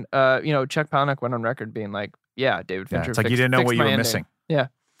Club, and Chuck Palahniuk went on record being like, "Yeah, David Yeah, Fincher." it's like you fixed- didn't know fixed what you my were ending. missing. Yeah.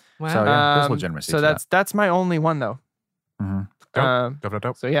 Wow. So yeah, there's Um, legitimacy. So to that's my only one though. that. Mhm. Dope. Um,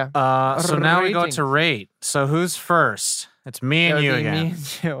 Dope. so yeah, So now we go Ratings. to rate. So who's first? It's me That and would you be again. me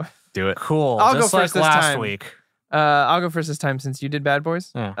and you. Do it. Cool. I'll go Just first like this last time. week. I'll go first this time since you did Bad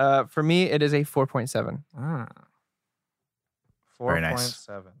Boys. Yeah. For me, it is a 4.7. Ah. Very nice.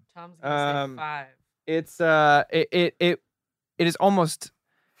 4.7. Tom's gonna Um, say 5. It's it is almost.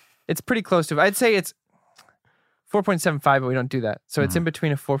 It's pretty close to. I'd say it's 4.75, but we don't do that. So it's in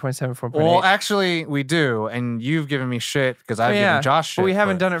between a 4.7 and 4.8. Well, actually, we do, and you've given me shit because I've given Josh shit. But we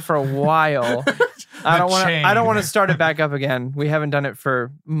haven't done it for a while. I don't want to. I don't want to start it back up again. We haven't done it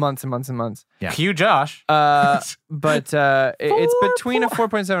for months and months and months. Yeah. Cue Josh. But it's between a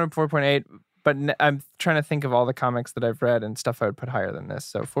 4.7 and 4.8. But I'm trying to think of all the comics that I've read and stuff I would put higher than this.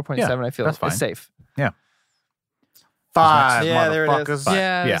 So 4.7, I feel that's is fine. safe. 5. Yeah, there it is. motherfuckers. Five.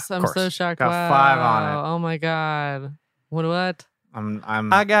 Yes, Yeah, of I'm so course. shocked. Got Wow. 5 on it. Oh my god. What? I'm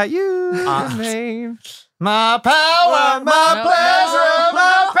I got you, Uh, babe. My power, my No, pleasure, no,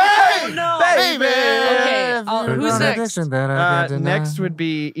 my pain, no. baby. Okay, who's next? Addiction that I can't Next deny. would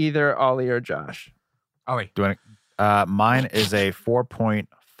be either Ollie or Josh. Ollie. Do it. Mine is a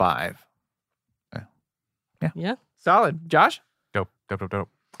 4.5. Yeah. Solid. Josh? Dope.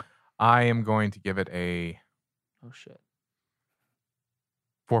 I am going to give it a Oh shit.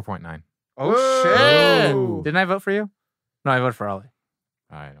 4.9. Oh shit. Didn't I vote for you? No, I voted for Ollie.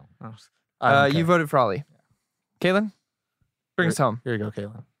 I don't. I don't You care. voted for Ollie. Caitlin? Bring us home. Here you go,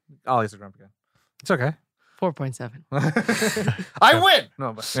 Caitlin. Ollie's a grump again. It's okay. 4.7. I win.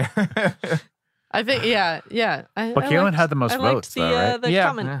 No, but I think, yeah. But Kaylin had the most I liked votes, the, though, right? The Yeah.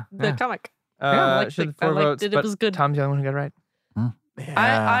 comment, Yeah, the yeah. comic. I liked She had it. the 4 I liked votes, it. It but was good. Tom's the only one who got it right.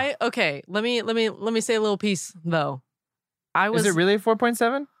 I okay. Let me say a little piece though. Is it really a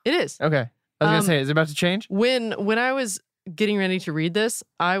 4.7? It is. Okay. I was gonna Um, say, is it about to change? When I was getting ready to read this,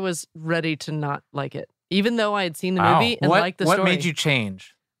 I was ready to not like it, even though I had seen the Wow. movie and liked the what story. made you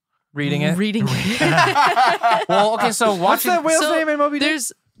change? Reading it. Reading it. Well, okay, so What's watching that whale's So, name in Moby Dick?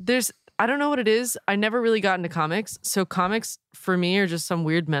 there's I don't know what it is. I never really got into comics, so comics for me are just some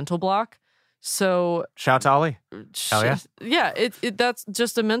weird mental block. So Shout out to Ollie. Hell yeah. yeah, it that's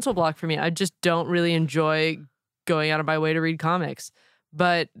just a mental block for me. I just don't really enjoy going out of my way to read comics.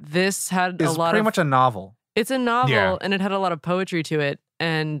 But this had it's a lot pretty of much a novel. it's a novel Yeah. and it had a lot of poetry to it,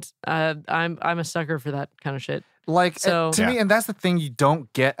 and I'm a sucker for that kind of shit. Like So- to me, and that's the thing you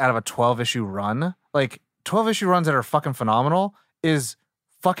don't get out of a 12-issue run. Like 12-issue runs that are fucking phenomenal is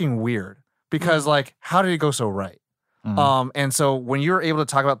fucking weird because like how did it go so right? And so when you're able to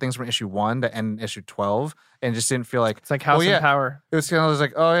talk about things from issue 1 to end issue 12 and just didn't feel like It's like House yeah. and Power. it was kind of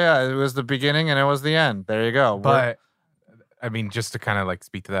like, oh yeah, it was the beginning and it was the end. There you go. But I mean, just to kind of like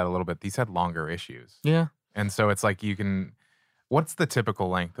speak to that a little bit, these had longer issues. yeah, And so it's like you can, what's the typical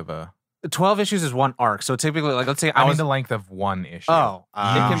length of a, 12 issues is one arc. So typically, like let's say I I mean was the length of one issue. oh, It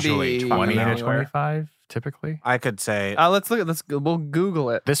can Usually be 20 to anywhere. 25, typically. I could say We'll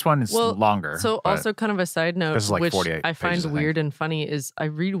Google it. This one is Well, longer. So but also kind of a side note, This is like which 48 I find pages, I think. weird and funny, is I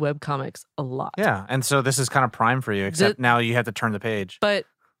read webcomics a lot. yeah, and so this is kind of prime for you, except now you have to turn the page. But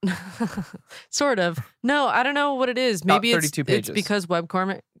sort of. No, I don't know what it is. About Maybe 32 it's pages. because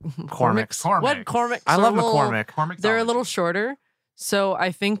webcomics. Cormics. Webcomics. I are love a little- McCormick. They're a little shorter. So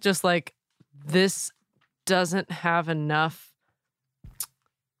I think just like this doesn't have enough.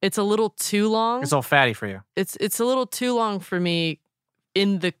 It's a little too long. It's all fatty for you. It's a little too long for me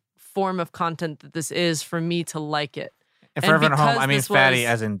in the form of content that this is for me to like it. And And for everyone at home, because I mean this fatty was-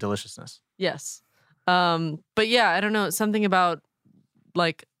 as in deliciousness. Yes. But yeah, I don't know. Something about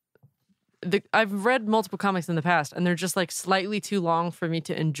like I've read multiple comics in the past and they're just like slightly too long for me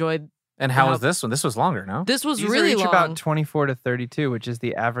to enjoy. And how How- was this one? This was longer, no? This was These are really each long. about 24 to 32, which is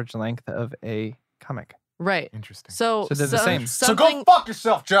the average length of a comic. Right. Interesting. So, So they're the same. so go fuck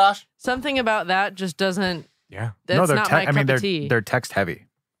yourself, Josh. Something about that just doesn't. Yeah. That's no, they're not my cup they're of tea. they're text heavy.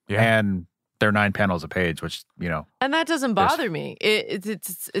 Yeah. And they're 9 panels a page, which, you know, And that doesn't There's- bother me.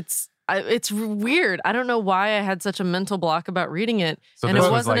 It's weird. I don't know why I had such a mental block about reading it. So and this it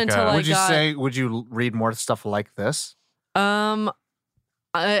was wasn't like until I Would you got say? Would you read more stuff like this? I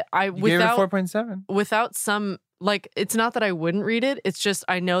You gave it a without 4.7. without some like it's not that I wouldn't read it. It's just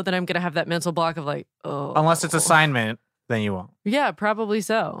I know that I'm gonna have that mental block of like, oh, Unless it's assignment, then you won't. Yeah, probably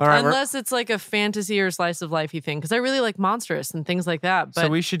so. right, we're- Unless it's like a fantasy or slice of lifey thing, because I really like Monstrous and things like that. But So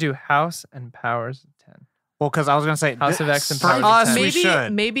we should do House and Powers 10. Well, because I was going to say House of X and for Powers of us, 10. we maybe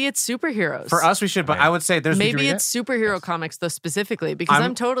should. maybe it's superheroes. For us, we should. But I would say there's maybe read it's superhero comics though specifically because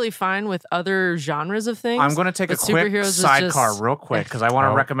I'm totally fine with other genres of things. I'm going to take a but quick superheroes is sidecar just- real quick because I want to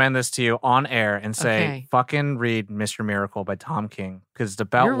Oh. recommend this to you on air and say, Okay. fucking read Mr. Miracle by Tom King because it's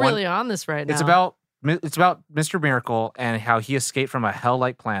about You're one. really on this right now. It's about Mr. Miracle and how he escaped from a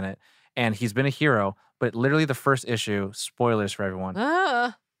hell-like planet and he's been a hero. But literally, the first issue, spoilers for everyone.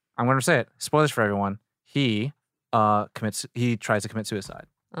 Ah, I'm going to say it. Spoilers for everyone. He tries to commit suicide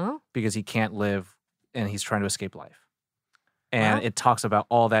oh, because he can't live and he's trying to escape life. And Wow. it talks about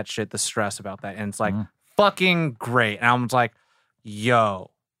all that shit, the stress about that. And it's like fucking great. And I'm like,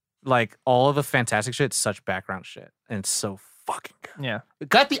 yo, like all of the fantastic shit, it's such background shit. And it's so fucking good. Yeah. It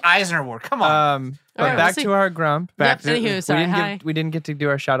got the Eisner Award. Come on. But All right, back we'll see. to our grump. Yep, anywho, sorry, hi. we didn't get to do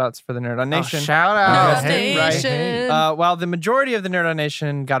our shout outs for the Nerd on Nation. shout no out. Hey, right. station. While the majority of the Nerd on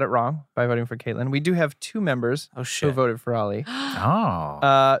Nation got it wrong by voting for Caitlin, we do have 2 members Oh, who shit. voted for Ali.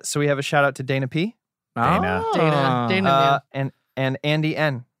 oh. So we have a shout out to Dana P. Dana. Dana. And Andy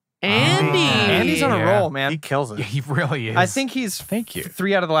N. Andy. Andy's on a Yeah. roll, He man. kills it. Yeah, he really is. I think he's Thank you.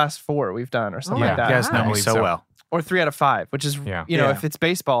 3 out of the last 4 we've done, or something Oh like my that. You guys know Know me me so well. Or 3 out of 5, which is Yeah. you know, Yeah. if it's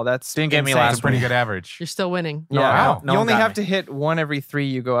baseball, that's Didn't get me insane. last That's a pretty good average. You're still winning. Yeah, Wow. No you one only got have me. to hit 1 every 3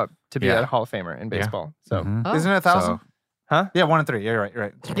 you go up to be Yeah. a Hall of Famer in baseball. So Mhm. Oh. Isn't it 1,000? So- Huh? Yeah, 1 and 3. Yeah, you're right. You're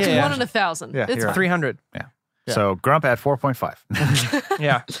right. Yeah, yeah. 1 in 1,000. Yeah, it's you're fine. 300. Yeah. Yeah. So Grump at 4.5.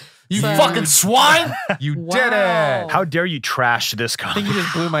 Yeah. You So- fucking swine! You Wow. did it. How dare you trash this I think comic? you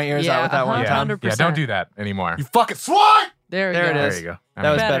just blew my ears out Yeah, with that one uh-huh. time. 100%. Yeah, don't do that anymore. You fucking swine! There, There we it go. is. There you go. That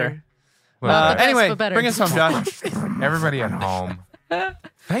was Better. better. Well, Not the best, Anyway, but better. bring us home, Josh. everybody at home,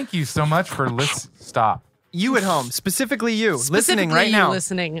 thank you so much for listening. Stop. You at home, specifically you, listening Specifically right you now.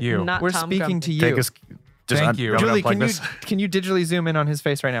 Listening. You. Not We're Tom speaking Grumpy. to you. Take us Thank you. Julie, unplug can you digitally zoom in on his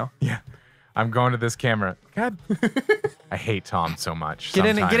face right now? Yeah. I'm going to this camera. God. I hate Tom so much. Get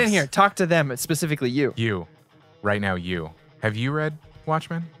in sometimes. here. Talk to them, specifically you. You. Right now, you. Have you read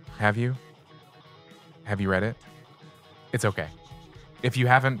Watchmen? Have you? Have you read it? It's okay. If you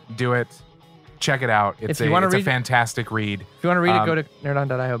haven't, do it. Check it out. It's a fantastic read. If you want to read it, go to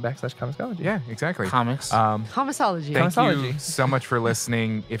nerdon.io/comicsology. Yeah, exactly. Comics. Comicsology. Thank Comicsology. you so much for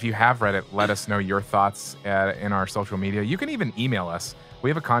listening. If you have read it, let us know your thoughts in our social media. You can even email us. We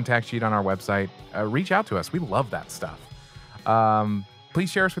have a contact sheet on our website. Reach out to us. We love that stuff.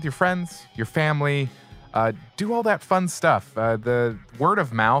 Please share us with your friends, your family. Do all that fun stuff. The word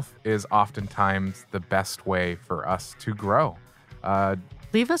of mouth is oftentimes the best way for us to grow.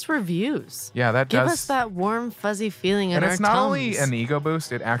 Leave us reviews. Yeah, that Give does. us that warm, fuzzy feeling in And our it's not tums. only an ego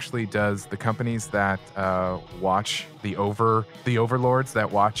boost; it actually does. The companies that watch the overlords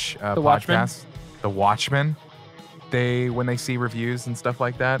that watch Watchmen? podcasts, the Watchmen, when they see reviews and stuff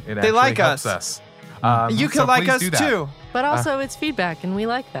like that, it They actually like helps us. us. You can so like please us do that. too. But also, it's feedback, and we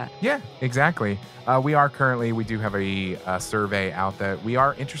like that. Yeah, exactly. We do have a survey out that we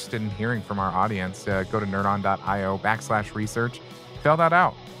are interested in hearing from our audience. Go to nerdon.io/research. Fill that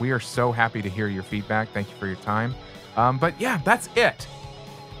out. We are so happy to hear your feedback. Thank you for your time. But yeah, that's it.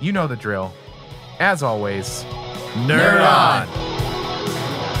 You know the drill. As always, Nerd on!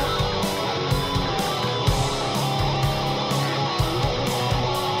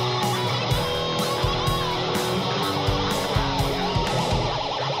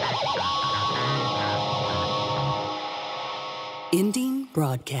 Ending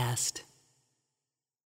broadcast.